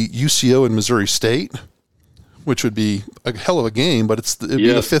be UCO and Missouri State, which would be a hell of a game, but it'd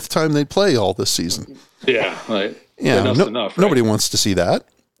be the fifth time they'd play all this season. Yeah, right. Yeah, enough, right? Nobody wants to see that.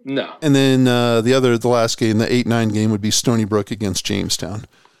 No. And then the last game, the 8-9 game, would be Stony Brook against Jamestown.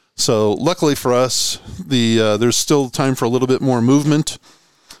 So luckily for us, there's still time for a little bit more movement,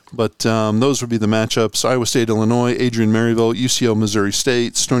 but those would be the matchups: Iowa State, Illinois, Adrian, Maryville, UCO, Missouri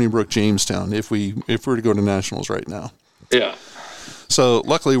State, Stony Brook, Jamestown. If we were to go to nationals right now. Yeah. So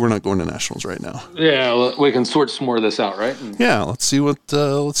luckily, we're not going to nationals right now. Yeah, well, we can sort some more of this out, right? And, Yeah, let's see what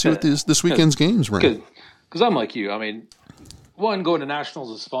this weekend's games bring. Because I'm like you. I mean, one, going to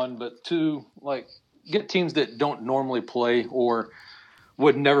nationals is fun, but two, like, get teams that don't normally play or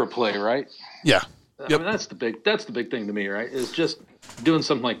would never play, right? Yeah. Yep. I mean, that's the big thing to me, right? Is just doing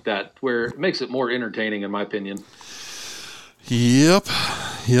something like that where it makes it more entertaining, in my opinion. Yep.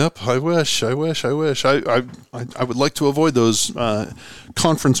 I wish. I would like to avoid those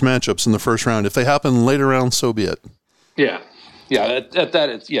conference matchups in the first round. If they happen later round, so be it. Yeah. At that,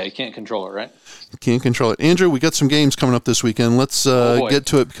 it's you can't control it, right? You can't control it. Andrew, we got some games coming up this weekend. Let's get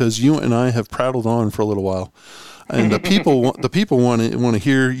to it because you and I have prattled on for a little while. And the people want to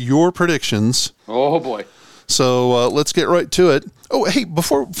hear your predictions. Oh boy! So let's get right to it. Oh, hey,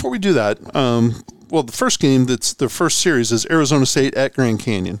 before we do that, the first game that's the first series is Arizona State at Grand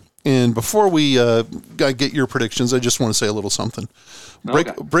Canyon. And before we get your predictions, I just want to say a little something. Break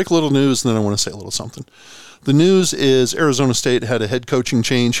a little news, and then I want to say a little something. The news is Arizona State had a head coaching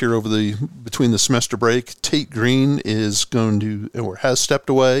change here between the semester break. Tate Green has stepped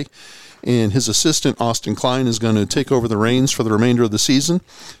away. And his assistant, Austin Klein, is going to take over the reins for the remainder of the season.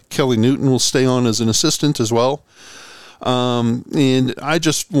 Kelly Newton will stay on as an assistant as well. And I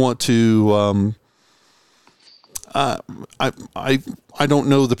just want to I don't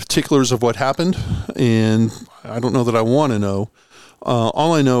know the particulars of what happened, and I don't know that I want to know.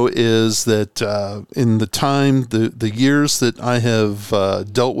 All I know is that in the years that I have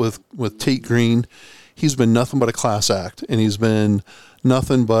dealt with Tate Green, he's been nothing but a class act, and he's been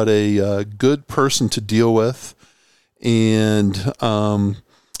nothing but a good person to deal with. And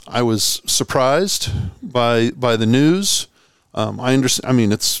I was surprised by the news. I understand. I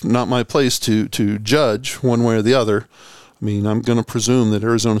mean, it's not my place to judge one way or the other. I mean, I'm going to presume that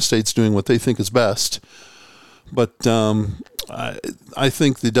Arizona State's doing what they think is best. But I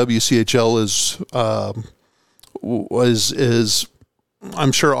think the WCHL is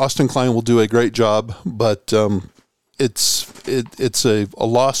I'm sure Austin Klein will do a great job, but it's a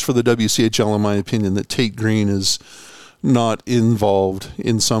loss for the WCHL, in my opinion, that Tate Green is not involved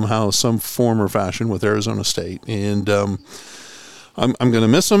in some form or fashion with Arizona State. And I'm going to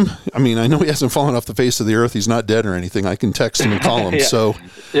miss him. I mean, I know he hasn't fallen off the face of the earth. He's not dead or anything. I can text him and call him. Yeah. So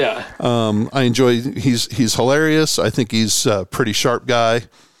yeah, I enjoy. He's hilarious. I think he's a pretty sharp guy,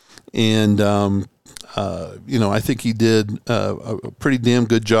 and I think he did a pretty damn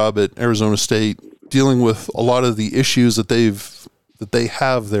good job at Arizona State dealing with a lot of the issues that they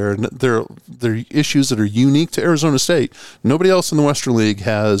have there. They're issues that are unique to Arizona State. Nobody else in the Western League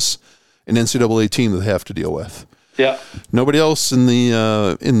has an NCAA team that they have to deal with. Yeah. Nobody else in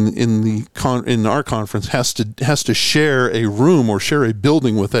our conference has to share a room or share a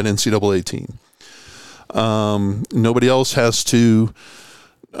building with that NCAA team. Nobody else has to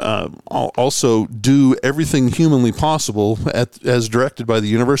also do everything humanly possible as directed by the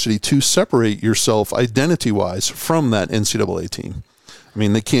university to separate yourself identity-wise from that NCAA team. I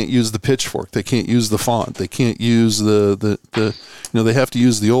mean, they can't use the pitchfork. They can't use the font. They can't use they have to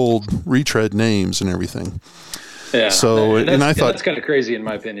use the old retread names and everything. Yeah. So, and I thought that's kind of crazy in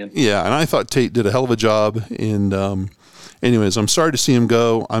my opinion. Yeah, and I thought Tate did a hell of a job. And anyways, I'm sorry to see him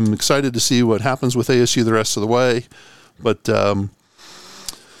go. I'm excited to see what happens with ASU the rest of the way. But I'm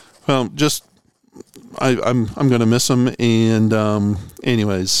going to miss him. And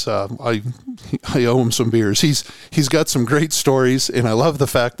anyways, I owe him some beers. He's got some great stories, and I love the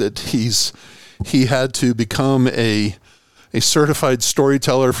fact that he had to become a certified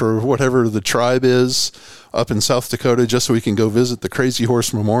storyteller for whatever the tribe is up in South Dakota just so he can go visit the Crazy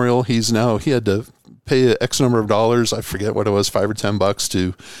Horse Memorial. He had to pay X number of dollars, I forget what it was, $5 or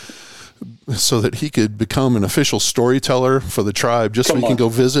 $10 so that he could become an official storyteller for the tribe just so he can go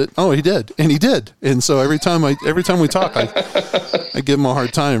visit. Oh, he did. And so every time we talk, I give him a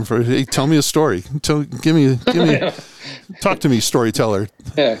hard time for, hey, tell me a story. Give me talk to me, storyteller.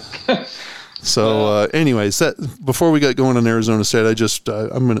 Yeah. So, anyways, before we get going on Arizona State, I just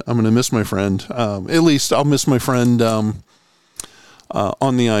I'm gonna miss my friend. At least I'll miss my friend on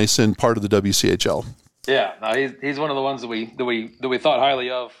the ice and part of the WCHL. Yeah, no, he's one of the ones that we thought highly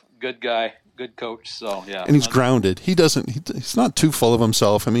of. Good guy, good coach. So yeah, and he's grounded. He's not too full of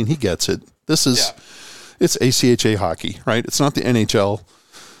himself. I mean, he gets it. It's ACHA hockey, right? It's not the NHL.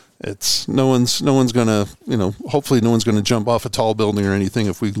 It's no one's gonna, hopefully no one's gonna jump off a tall building or anything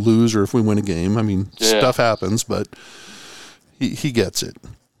if we lose or if we win a game. I mean, stuff happens, but he gets it.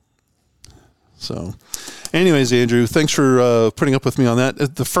 So, anyways, Andrew, thanks for putting up with me on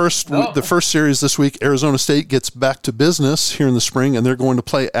that. The first series this week, Arizona State gets back to business here in the spring, and they're going to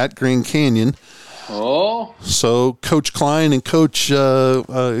play at Grand Canyon. Oh. So Coach Klein and Coach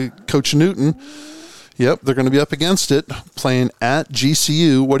Newton, yep, they're going to be up against it, playing at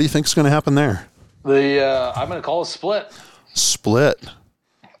GCU. What do you think is going to happen there? I'm going to call a split. Split.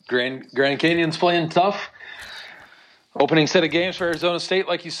 Grand Canyon's playing tough. Opening set of games for Arizona State,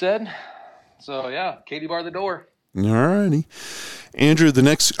 like you said. So, yeah, Katie bar the door. All righty. Andrew,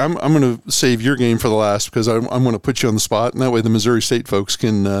 I'm going to save your game for the last because I'm going to put you on the spot, and that way the Missouri State folks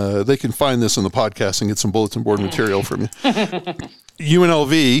can find this on the podcast and get some bulletin board material from you.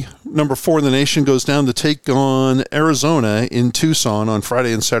 UNLV, number 4 in the nation, goes down to take on Arizona in Tucson on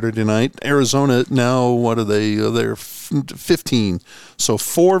Friday and Saturday night. Arizona now, what are they? They're 15. So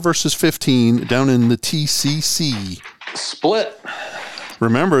 4 versus 15 down in the TCC. Split.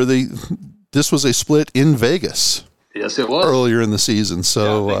 Remember, this was a split in Vegas. Yes, it was. Earlier in the season.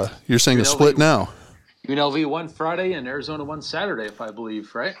 So you're saying UNLV, a split now. UNLV won Friday and Arizona won Saturday, if I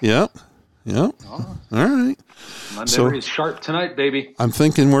believe, right? Yep. Oh. All right. My memory is sharp tonight, baby. I'm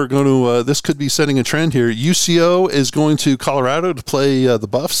thinking we're going to, this could be setting a trend here. UCO is going to Colorado to play the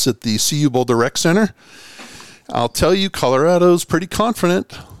Buffs at the CU Boulder Rec Center. I'll tell you, Colorado's pretty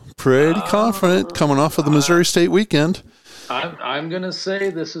confident coming off of the Missouri State weekend. I'm going to say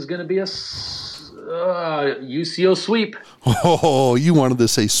this is going to be a UCO sweep. Oh, you wanted to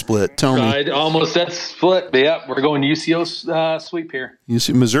say split. Tell me. I almost said split. Yeah, we're going UCO sweep here. You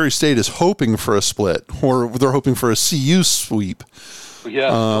see, Missouri State is hoping for a split, or they're hoping for a CU sweep. Yeah,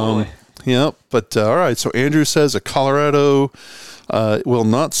 totally. Yeah, but all right. So Andrew says a Colorado will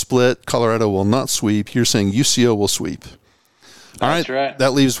not split. Colorado will not sweep. You're saying UCO will sweep. All That's right.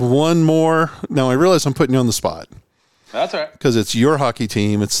 That leaves one more. Now, I realize I'm putting you on the spot. That's right. Because it's your hockey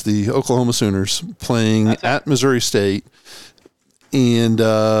team. It's the Oklahoma Sooners playing at Missouri State. And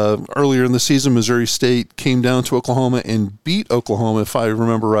earlier in the season, Missouri State came down to Oklahoma and beat Oklahoma, if I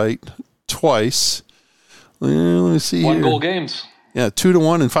remember right, twice. Let me see. 1-goal games. Yeah,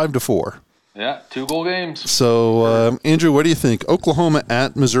 2-1 and 5-4. Yeah, 2-goal games. So, Andrew, what do you think? Oklahoma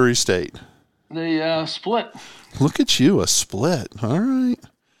at Missouri State. The split. Look at you, a split. All right.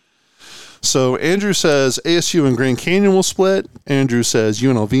 So Andrew says ASU and Grand Canyon will split. Andrew says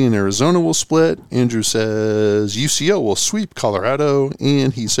UNLV and Arizona will split. Andrew says UCO will sweep Colorado.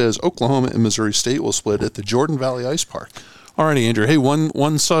 And he says Oklahoma and Missouri State will split at the Jordan Valley Ice Park. All righty, Andrew. Hey,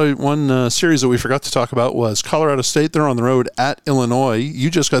 one series that we forgot to talk about was Colorado State. They're on the road at Illinois. You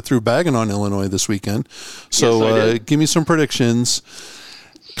just got through bagging on Illinois this weekend. So yes, I did. Give me some predictions.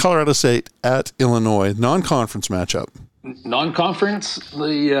 Colorado State at Illinois, non-conference matchup. Non-conference,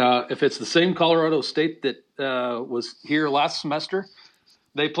 if it's the same Colorado State that was here last semester,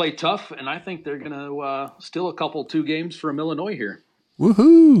 they play tough, and I think they're going to steal a couple 2 games from Illinois here.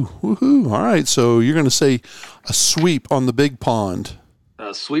 Woohoo. All right, so you're going to say a sweep on the big pond.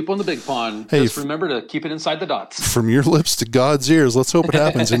 A sweep on the big pond. Hey, just remember to keep it inside the dots. From your lips to God's ears. Let's hope it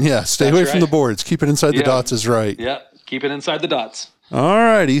happens. And yeah, stay away from the boards. Keep it inside the dots is right. Yeah, keep it inside the dots. All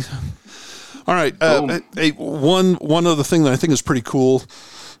righty. All right. One other thing that I think is pretty cool.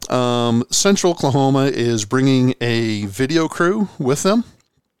 Central Oklahoma is bringing a video crew with them.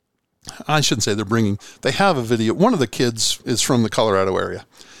 I shouldn't say they have a video. One of the kids is from the Colorado area,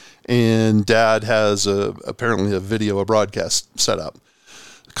 and Dad has apparently a broadcast set up.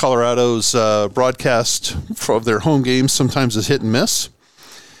 Colorado's broadcast of their home games sometimes is hit and miss.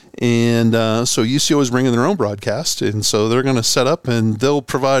 And so UCO is bringing their own broadcast, and so they're going to set up and they'll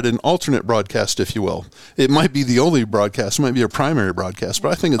provide an alternate broadcast, if you will. It might be the only broadcast, it might be a primary broadcast,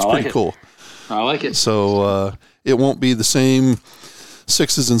 but I think it's pretty cool. I like it. So it won't be the same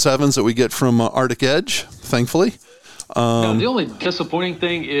 6s and 7s that we get from Arctic Edge, thankfully. The only disappointing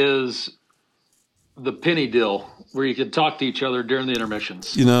thing is the penny deal, where you could talk to each other during the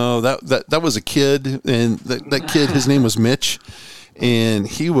intermissions. You know, that was a kid, and that kid, his name was Mitch. And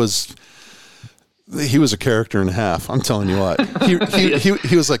he was a character and a half. I'm telling you what.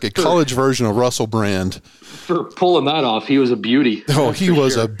 He was like a college version of Russell Brand. For pulling that off, he was a beauty. Oh, he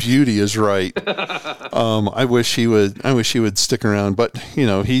was a beauty, is right. I wish he would stick around, but you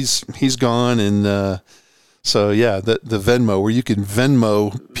know, he's gone, and so yeah, the Venmo, where you can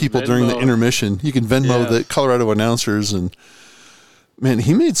Venmo people during the intermission. You can Venmo the Colorado announcers, and man,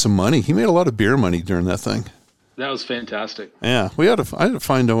 he made some money. He made a lot of beer money during that thing. That was fantastic. Yeah, I had to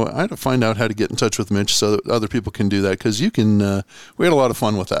find out how to get in touch with Mitch so that other people can do that, because you can. We had a lot of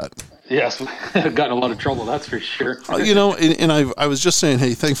fun with that. Yes, got in a lot of trouble. That's for sure. You know, and I was just saying,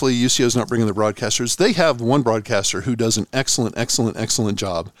 hey, thankfully UCO is not bringing the broadcasters. They have one broadcaster who does an excellent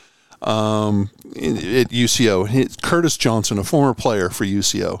job at UCO. It's Curtis Johnson, a former player for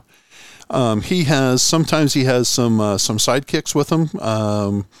UCO. Sometimes he has some sidekicks with him,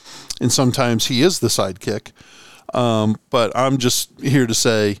 and sometimes he is the sidekick. But I'm just here to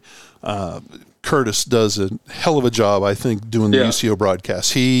say, Curtis does a hell of a job, I think, doing the UCO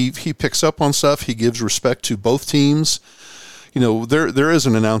broadcast. He picks up on stuff. He gives respect to both teams. There is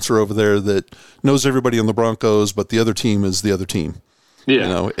an announcer over there that knows everybody on the Broncos, but the other team is the other team.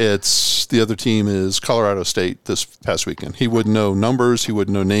 Yeah. It's the other team is Colorado State this past weekend. He wouldn't know numbers. He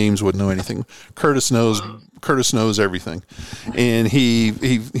wouldn't know names. Wouldn't know anything. Curtis knows everything, and he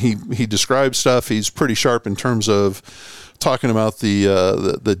describes stuff. He's pretty sharp in terms of talking about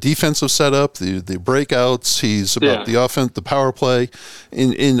the defensive setup, the breakouts. He's about the offense, the power play,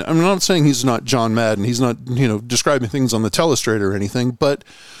 and I'm not saying he's not John Madden. He's not describing things on the telestrator or anything, but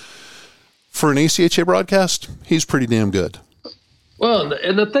for an ACHA broadcast, he's pretty damn good. Well,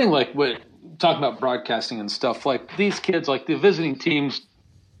 and the thing, like, talking about broadcasting and stuff, like, these kids, like, the visiting teams,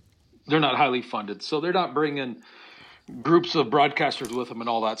 they're not highly funded, so they're not bringing groups of broadcasters with them and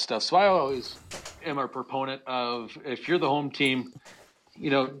all that stuff. So I always am a proponent of, if you're the home team,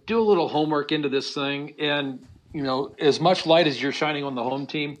 do a little homework into this thing, and, as much light as you're shining on the home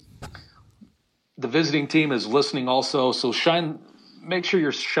team, the visiting team is listening also, so make sure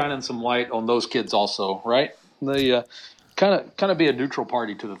you're shining some light on those kids also, right? They kind of be a neutral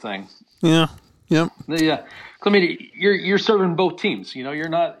party to the thing. Yeah. Yep. Yeah. I mean, you're serving both teams. You're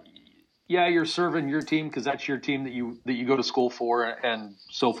not. Yeah, you're serving your team because that's your team that you go to school for, and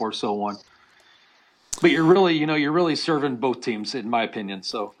so forth, so on. But you're really serving both teams, in my opinion.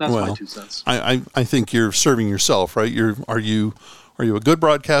 So that's my 2 cents. I think you're serving yourself, right? Are you a good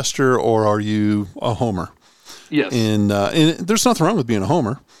broadcaster, or are you a homer? Yes. And there's nothing wrong with being a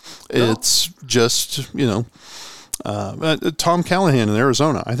homer. No. It's just Tom Callahan in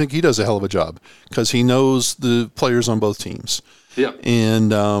Arizona, I think he does a hell of a job because he knows the players on both teams. Yeah.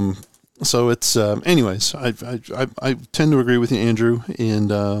 And so it's anyways, I tend to agree with you, Andrew,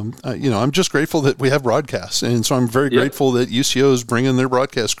 and I'm just grateful that we have broadcasts, and so I'm very grateful that UCO is bringing their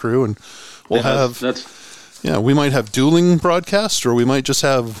broadcast crew, and we might have dueling broadcasts, or we might just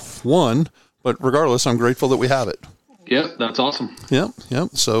have one, but regardless, I'm grateful that we have it. Yep, that's awesome. Yep.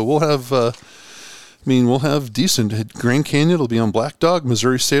 So we'll have. We'll have decent. Grand Canyon will be on Black Dog.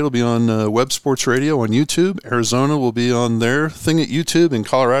 Missouri State will be on Web Sports Radio on YouTube. Arizona will be on their thing at YouTube. And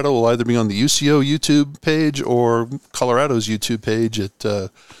Colorado will either be on the UCO YouTube page or Colorado's YouTube page at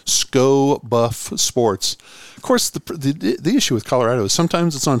SCO Buff Sports. Of course, the issue with Colorado is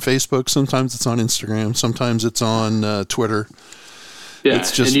sometimes it's on Facebook, sometimes it's on Instagram, sometimes it's on Twitter. Yeah,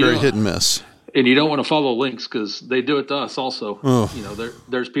 it's just very hit and miss. And you don't want to follow links because they do it to us also. Oh.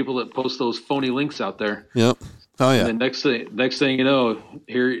 There's people that post those phony links out there. Yep. Oh yeah. And the next thing you know,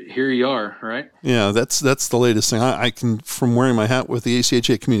 here you are, right? Yeah, that's the latest thing. I can, from wearing my hat with the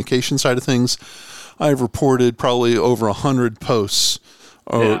ACHA communication side of things, I've reported probably over 100 posts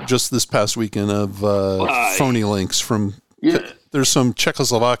just this past weekend of phony links from. Yeah. There's some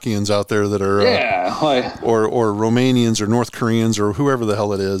Czechoslovakians out there that are or Romanians or North Koreans or whoever the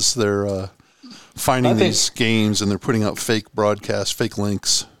hell it is. They're finding these games and they're putting out fake broadcasts, fake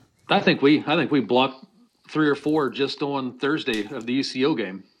links. I think we blocked 3 or 4 just on Thursday of the UCO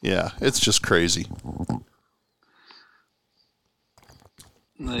game. Yeah, it's just crazy.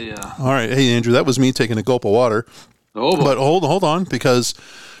 Yeah. All right, hey Andrew, that was me taking a gulp of water. Oh, but hold on, because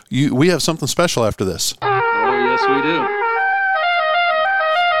we have something special after this. Oh yes, we do.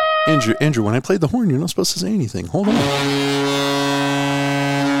 Andrew, when I played the horn, you're not supposed to say anything. Hold on.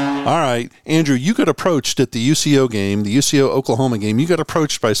 All right, Andrew, you got approached at the UCO game, the UCO Oklahoma game. You got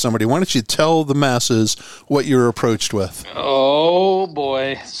approached by somebody. Why don't you tell the masses what you were approached with? Oh,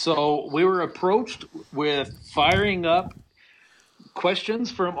 boy. So we were approached with firing up questions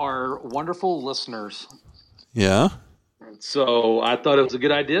from our wonderful listeners. Yeah. So I thought it was a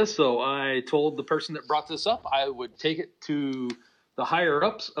good idea. So I told the person that brought this up I would take it to the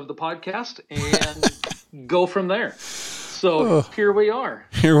higher-ups of the podcast and go from there. So here we are.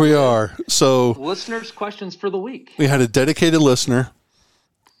 Here we are. So listeners' questions for the week. We had a dedicated listener,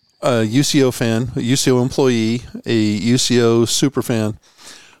 a UCO fan, a UCO employee, a UCO super fan,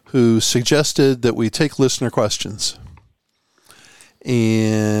 who suggested that we take listener questions,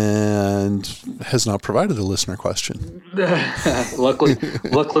 and has not provided a listener question.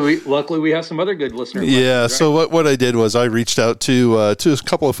 luckily we have some other good listeners. Yeah. Right? So what I did was I reached out to a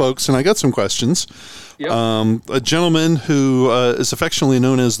couple of folks, and I got some questions. Yep. A gentleman who is affectionately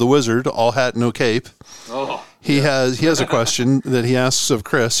known as the Wizard, all hat, no cape. Oh. He has a question that he asks of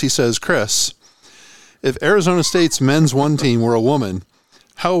Chris. He says, Chris, if Arizona State's men's one team were a woman,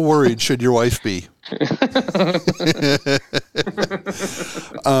 how worried should your wife be?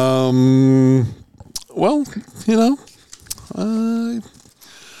 Well,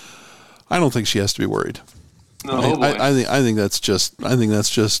 I don't think she has to be worried. I think that's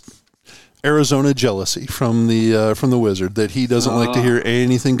just Arizona jealousy from the Wizard, that he doesn't like to hear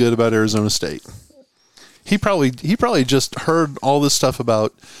anything good about Arizona State. He probably just heard all this stuff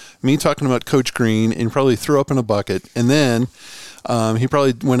about me talking about Coach Green and probably threw up in a bucket, and then he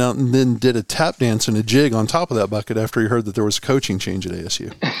probably went out and then did a tap dance and a jig on top of that bucket after he heard that there was a coaching change at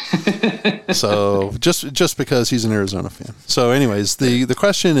ASU. So just because he's an Arizona fan. So anyways, the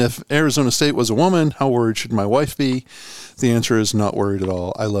question, if Arizona State was a woman, how worried should my wife be? The answer is not worried at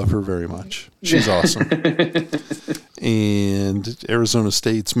all. I love her very much. She's awesome. And Arizona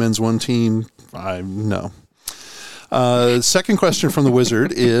State's men's one team, no. Second question from the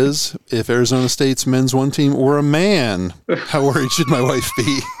Wizard is, if Arizona State's men's one team were a man, how worried should my wife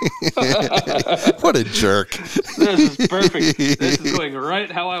be? What a jerk. This is perfect. This is going right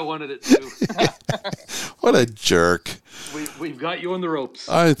how I wanted it to. What a jerk. We've got you on the ropes.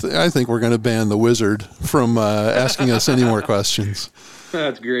 I think we're going to ban the Wizard from asking us any more questions.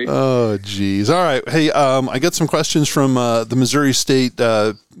 That's great. Oh, geez. All right. Hey, I got some questions from the Missouri State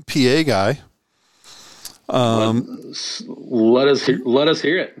PA guy. Let us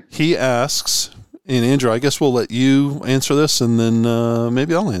hear it. He asks, and Andrew, I guess we'll let you answer this, and then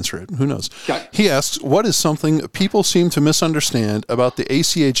maybe I'll answer it. Who knows? Okay. He asks, what is something people seem to misunderstand about the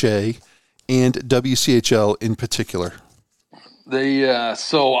ACHA and WCHL in particular?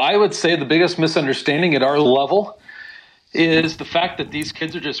 So I would say the biggest misunderstanding at our level is the fact that these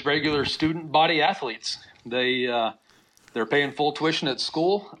kids are just regular student body athletes. They're paying full tuition at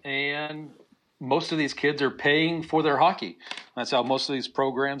school, and most of these kids are paying for their hockey. That's how most of these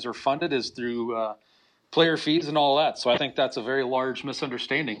programs are funded, is through player fees and all that. So I think that's a very large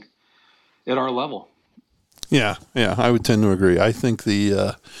misunderstanding at our level. Yeah, I would tend to agree. I think they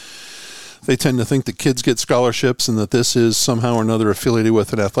tend to think that kids get scholarships and that this is somehow or another affiliated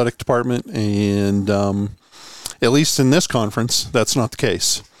with an athletic department. And at least in this conference, that's not the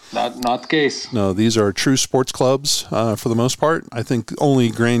case. Not the case. No, these are true sports clubs for the most part. I think only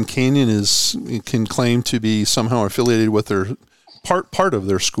Grand Canyon can claim to be somehow affiliated with their part of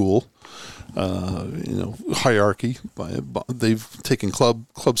their school. Hierarchy. They've taken club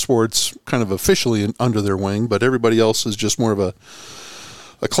sports kind of officially under their wing, but everybody else is just more of a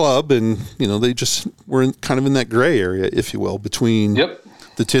club, and we're kind of in that gray area, if you will, between the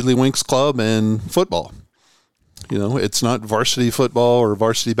Tiddlywinks Club and football. It's not varsity football or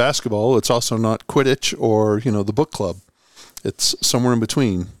varsity basketball. It's also not Quidditch or, the book club. It's somewhere in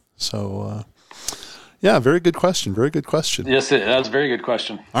between. So, very good question. Very good question. Yes, that's a very good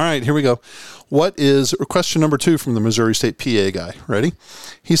question. All right, here we go. Question number 2 from the Missouri State PA guy. Ready?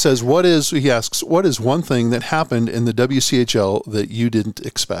 He says, he asks, what is one thing that happened in the WCHL that you didn't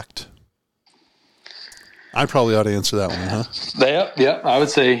expect? I probably ought to answer that one, huh? Yeah, I would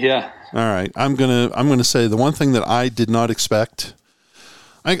say, yeah. All right, I'm gonna say the one thing that I did not expect.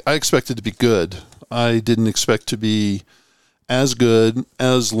 I expected to be good. I didn't expect to be as good,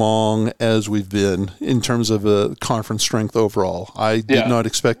 as long as we've been in terms of a conference strength overall. I did not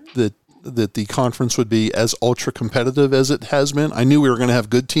expect that the conference would be as ultra competitive as it has been. I knew we were going to have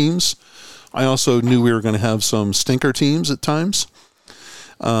good teams. I also knew we were going to have some stinker teams at times.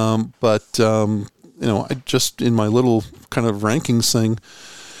 But I just, in my little kind of rankings thing,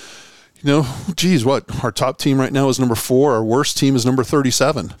 our top team right now is number 4. Our worst team is number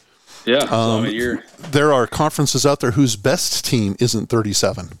 37. Yeah. There are conferences out there whose best team isn't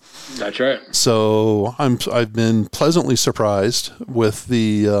 37. That's right. So I've been pleasantly surprised with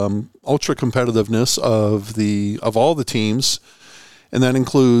the ultra competitiveness of all the teams, and that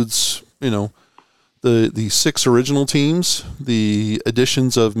includes the 6 original teams, the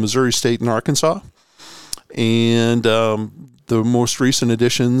additions of Missouri State and Arkansas, and the most recent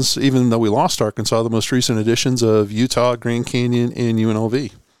additions, even though we lost Arkansas, the most recent additions of Utah, Grand Canyon, and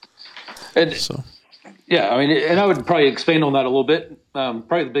UNLV. And and I would probably expand on that a little bit.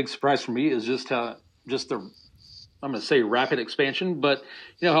 Probably the big surprise for me is just the, I'm going to say rapid expansion, but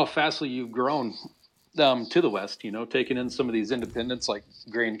how fastly you've grown to the West, taking in some of these independents like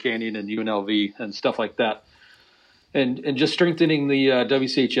Grand Canyon and UNLV and stuff like that. And just strengthening the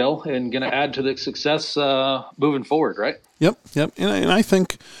WCHL and going to add to the success moving forward, right? Yep. And I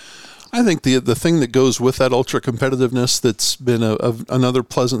think the thing that goes with that ultra competitiveness that's been another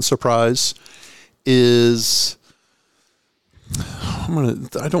pleasant surprise is,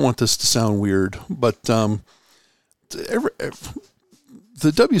 I don't want this to sound weird, but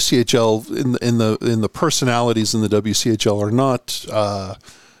the WCHL in the personalities in the WCHL are not.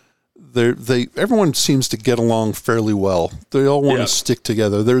 Everyone seems to get along fairly well. They all want to stick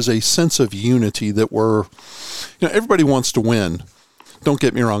together. There's a sense of unity that everybody wants to win. Don't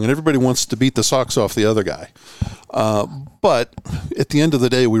get me wrong, and everybody wants to beat the socks off the other guy. But at the end of the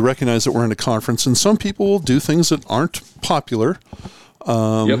day, we recognize that we're in a conference, and some people will do things that aren't popular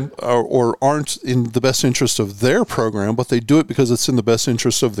or aren't in the best interest of their program, but they do it because it's in the best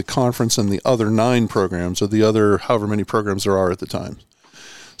interest of the conference and the other 9 programs or the other however many programs there are at the time.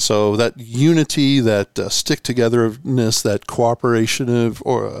 So that unity, that stick-togetherness, that cooperation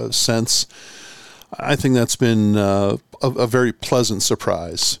or sense, I think that's been a very pleasant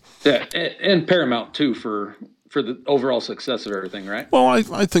surprise. Yeah, and paramount, too, for the overall success of everything, right? Well,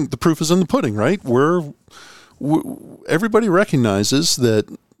 I think the proof is in the pudding, right? Everybody recognizes that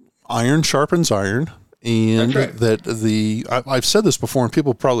iron sharpens iron, and that I've said this before, and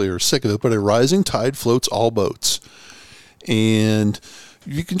people probably are sick of it, but a rising tide floats all boats. And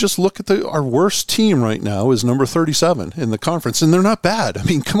you can just look at our worst team right now is number 37 in the conference, and they're not bad. I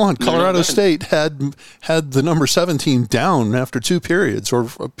mean, come on, Colorado State had the number 7 team down after 2 periods or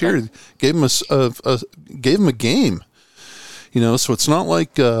a period, gave them a game. So it's not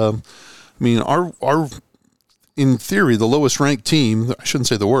like our in theory the lowest ranked team. I shouldn't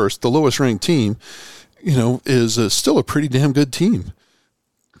say the worst. The lowest ranked team, is still a pretty damn good team,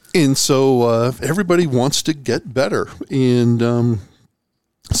 and so everybody wants to get better and.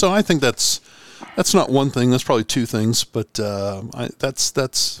 So I think that's not one thing. That's probably 2 things, but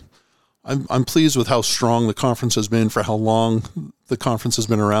I'm pleased with how strong the conference has been for how long the conference has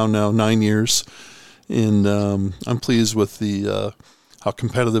been around now, 9 years, and I'm pleased with the how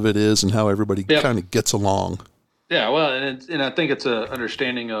competitive it is and how everybody kind of gets along. Yeah, well, and I think it's a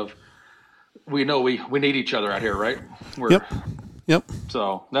understanding of we know we need each other out here, right? Yep.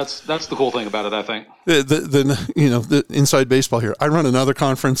 So that's the cool thing about it, I think. The inside baseball here. I run another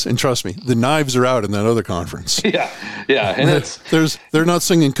conference, and trust me, the knives are out in that other conference. Yeah, and they're not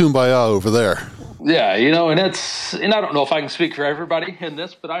singing "Kumbaya" over there. Yeah, and I don't know if I can speak for everybody in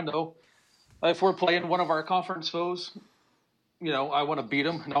this, but I know if we're playing one of our conference foes, I want to beat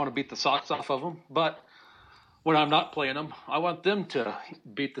them and I want to beat the socks off of them, but. When I'm not playing them, I want them to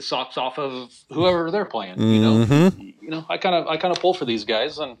beat the socks off of whoever they're playing. I kind of pull for these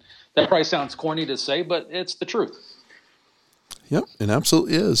guys, and that probably sounds corny to say, but it's the truth. Yep, it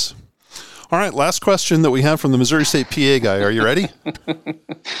absolutely is. All right, last question that we have from the Missouri State PA guy. Are you ready?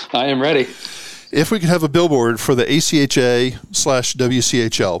 I am ready. If we could have a billboard for the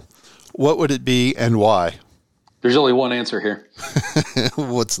ACHA/WCHL, what would it be and why? There's only one answer here.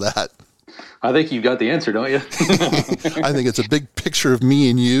 What's that? I think you got the answer, don't you? I think it's a big picture of me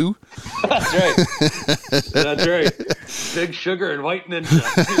and you. That's right. That's right. Big sugar and white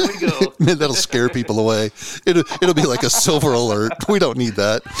ninja. Here we go. Man, that'll scare people away. It'll be like a silver alert. We don't need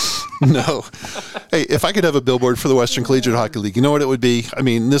that. No. Hey, if I could have a billboard for the Western Collegiate Hockey League, you know what it would be? I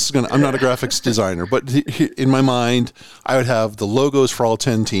mean, I'm not a graphics designer, but in my mind, I would have the logos for all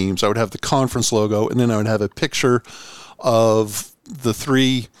 10 teams. I would have the conference logo, and then I would have a picture of the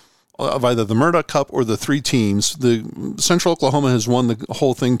 3 of either the Murdoch Cup or the 3 teams. The Central Oklahoma has won the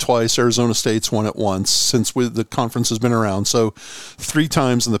whole thing twice. Arizona State's won it once since the conference has been around. So 3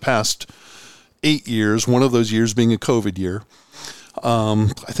 times in the past 8 years, one of those years being a COVID year. I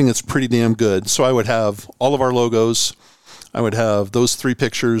think it's pretty damn good. So I would have all of our logos. I would have those 3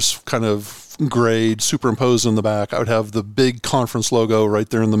 pictures kind of grayed, superimposed on the back. I would have the big conference logo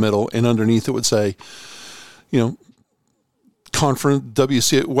right there in the middle, and underneath it would say,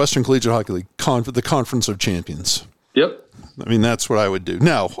 Western Collegiate Hockey League, the Conference of Champions. Yep. I mean, that's what I would do.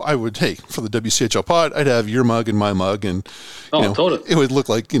 Now, for the WCHL pod, I'd have your mug and my mug, and totally. It would look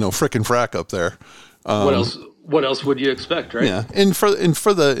like frickin' frack up there. What else would you expect, right? Yeah, and for the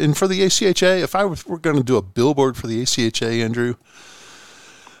ACHA, if I were going to do a billboard for the ACHA, Andrew,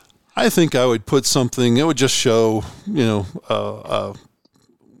 I think I would put something. It would just show,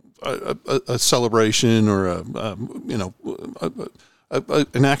 a celebration or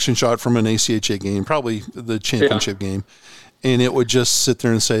an action shot from an ACHA game, probably the championship game, and it would just sit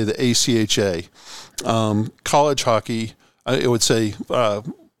there and say the ACHA, college hockey. It would say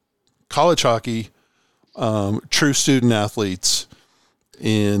college hockey, true student athletes,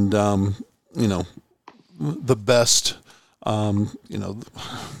 and the best.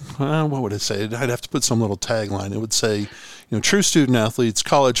 What would it say? I'd have to put some little tagline. It would say, true student athletes,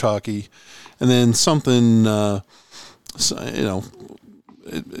 college hockey, and then something, a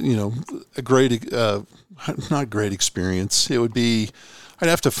great, not great experience. It would be, I'd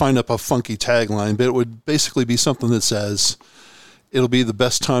have to find up a funky tagline, but it would basically be something that says, it'll be the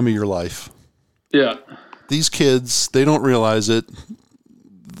best time of your life. Yeah. These kids, they don't realize it.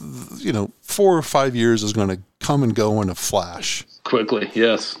 4 or 5 years is going to come and go in a flash. Quickly,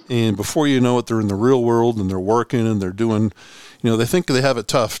 yes. And before you know it, they're in the real world and they're working and they're doing, they think they have it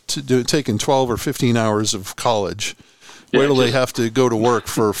tough taking 12 or 15 hours of college. Wait till they have to go to work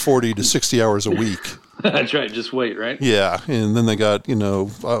for 40 to 60 hours a week. That's right. Just wait, right? Yeah. And then they got,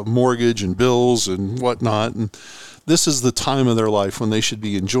 mortgage and bills and whatnot. And this is the time of their life when they should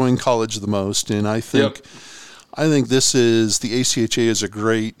be enjoying college the most. And I think, this is, the ACHA is a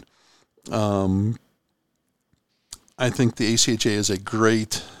great, I think the ACHA is a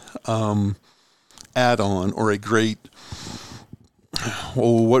great add-on or a great,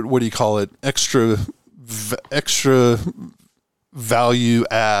 what do you call it? Extra value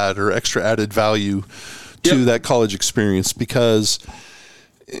add or extra added value to that college experience, because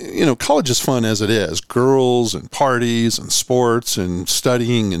college is fun as it is. Girls and parties and sports and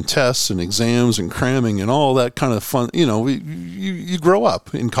studying and tests and exams and cramming and all that kind of fun. You grow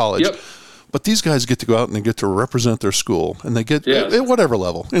up in college. Yep. But these guys get to go out and they get to represent their school, and they get at whatever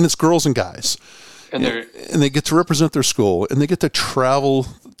level, and it's girls and guys. And they get to represent their school, and they get to travel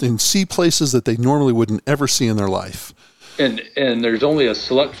and see places that they normally wouldn't ever see in their life. And there's only a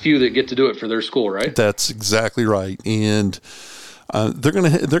select few that get to do it for their school, right? That's exactly right. And they're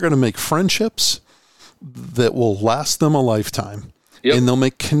gonna make friendships that will last them a lifetime. Yep. And they'll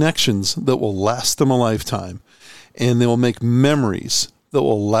make connections that will last them a lifetime. And they will make memories that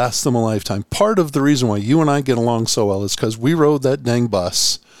will last them a lifetime. Part of the reason why you and I get along so well is because we rode that dang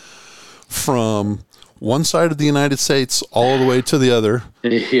bus from one side of the United States all the way to the other.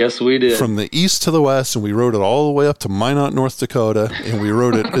 Yes, we did. From the east to the west, and we rode it all the way up to Minot, North Dakota, and we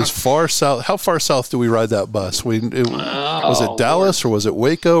rode it as far south. How far south did we ride that bus? Was it Dallas, or was it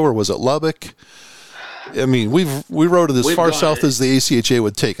Waco, or was it Lubbock? I mean, we rode it as far south as the ACHA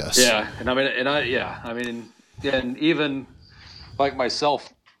would take us. Yeah, and even like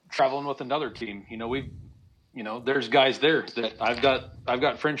myself traveling with another team, there's guys there that I've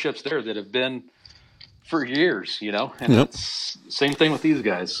got friendships there that have been for years, and it's same thing with these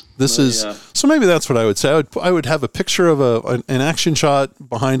guys. So maybe that's what I would say. I would have a picture of an action shot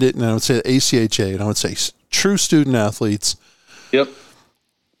behind it, and I would say ACHA, and I would say true student athletes. Yep.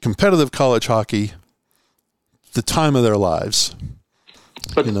 Competitive college hockey, the time of their lives.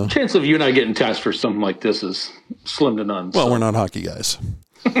 But the chance of you and I getting tasked for something like this is slim to none. Well, we're not hockey guys.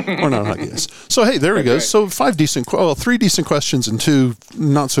 We're not hockey guys. So, hey, there we go. Right. So 3 decent questions and 2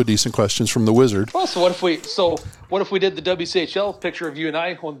 not so decent questions from the Wizard. Well, so what if we did the WCHL picture of you and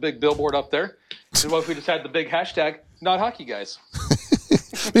I on the big billboard up there? And what if we just had the big hashtag, not hockey guys?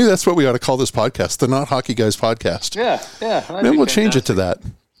 Maybe that's what we ought to call this podcast, the Not Hockey Guys podcast. Yeah. Maybe we'll change it to that.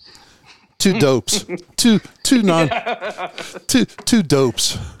 2 dopes. Two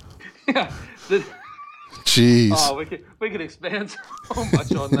dopes. Yeah. Jeez. Oh, we could expand so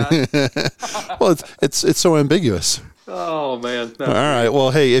much on that. Well, it's so ambiguous. Oh man. All right.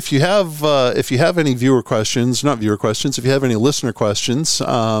 Well, hey, if you have any if you have any listener questions,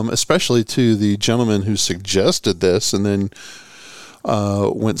 especially to the gentleman who suggested this and then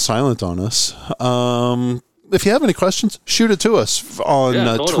went silent on us. If you have any questions, shoot it to us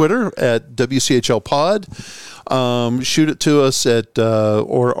on Twitter at WCHL Pod. Shoot it to us at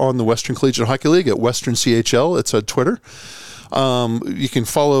or on the Western Collegiate Hockey League at Western CHL. It's on Twitter. You can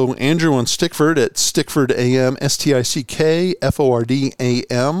follow Andrew on Stickford at Stickford AM, STICKFORD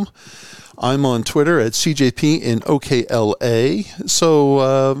AM. I'm on Twitter at CJP in OKLA.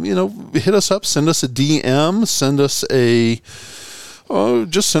 So, hit us up, send us a DM, send us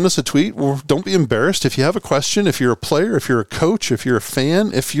just send us a tweet. Don't be embarrassed. If you have a question, if you're a player, if you're a coach, if you're a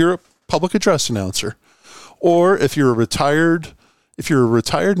fan, if you're a public address announcer, or if you're a retired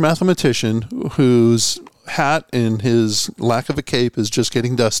mathematician whose hat and his lack of a cape is just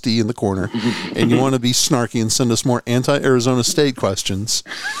getting dusty in the corner, and you want to be snarky and send us more anti-Arizona State questions,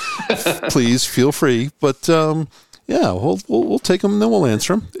 please feel free. But we'll take them and then we'll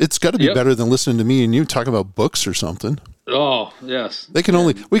answer them. It's got to be better than listening to me and you talk about books or something. Oh, yes. We can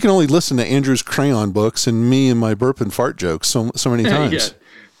only listen to Andrew's crayon books and me and my burp and fart jokes so many times. Yeah,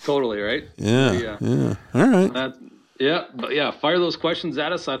 totally, right? Yeah. All right. Fire those questions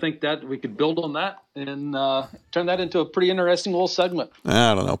at us. I think that we could build on that and turn that into a pretty interesting little segment.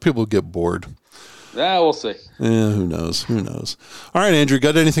 I don't know. People get bored. Yeah, we'll see. Yeah, who knows? All right, Andrew,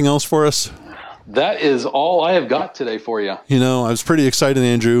 got anything else for us? That is all I have got today for you. I was pretty excited,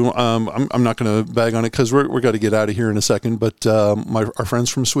 Andrew. I'm not going to bag on it because we're got to get out of here in a second. But our friends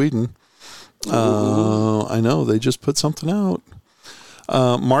from Sweden, I know they just put something out.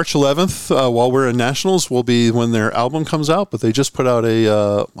 March 11th, while we're in Nationals, will be when their album comes out. But they just put out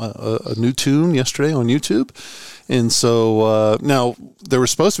a new tune yesterday on YouTube. And so now they were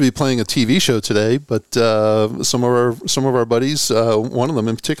supposed to be playing a TV show today, but some of our buddies, one of them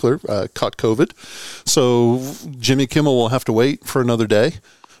in particular, caught COVID. So Jimmy Kimmel will have to wait for another day.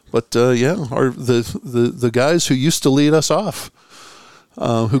 But the guys who used to lead us off,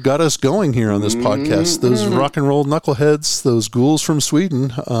 who got us going here on this podcast, those rock and roll knuckleheads, those ghouls from Sweden,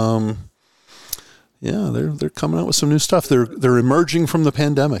 they're coming out with some new stuff. They're emerging from the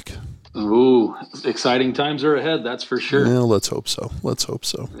pandemic. Ooh, exciting times are ahead, that's for sure. Yeah, let's hope so.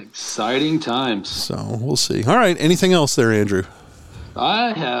 Exciting times. So we'll see. All right, anything else there, Andrew?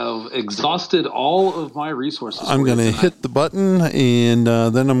 I have exhausted all of my resources. I'm going to hit the button, and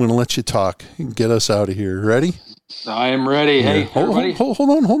then I'm going to let you talk and get us out of here. Ready? I am ready. Yeah. Hey, everybody. Hold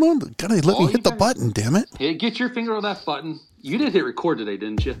on. Gotta let me hit the button, damn it. Hey, get your finger on that button. You did hit record today,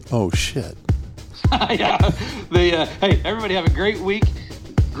 didn't you? Oh, shit. Yeah. Hey, everybody have a great week.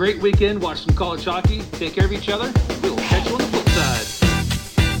 Great weekend. Watch some college hockey. Take care of each other. We will catch you on the floor.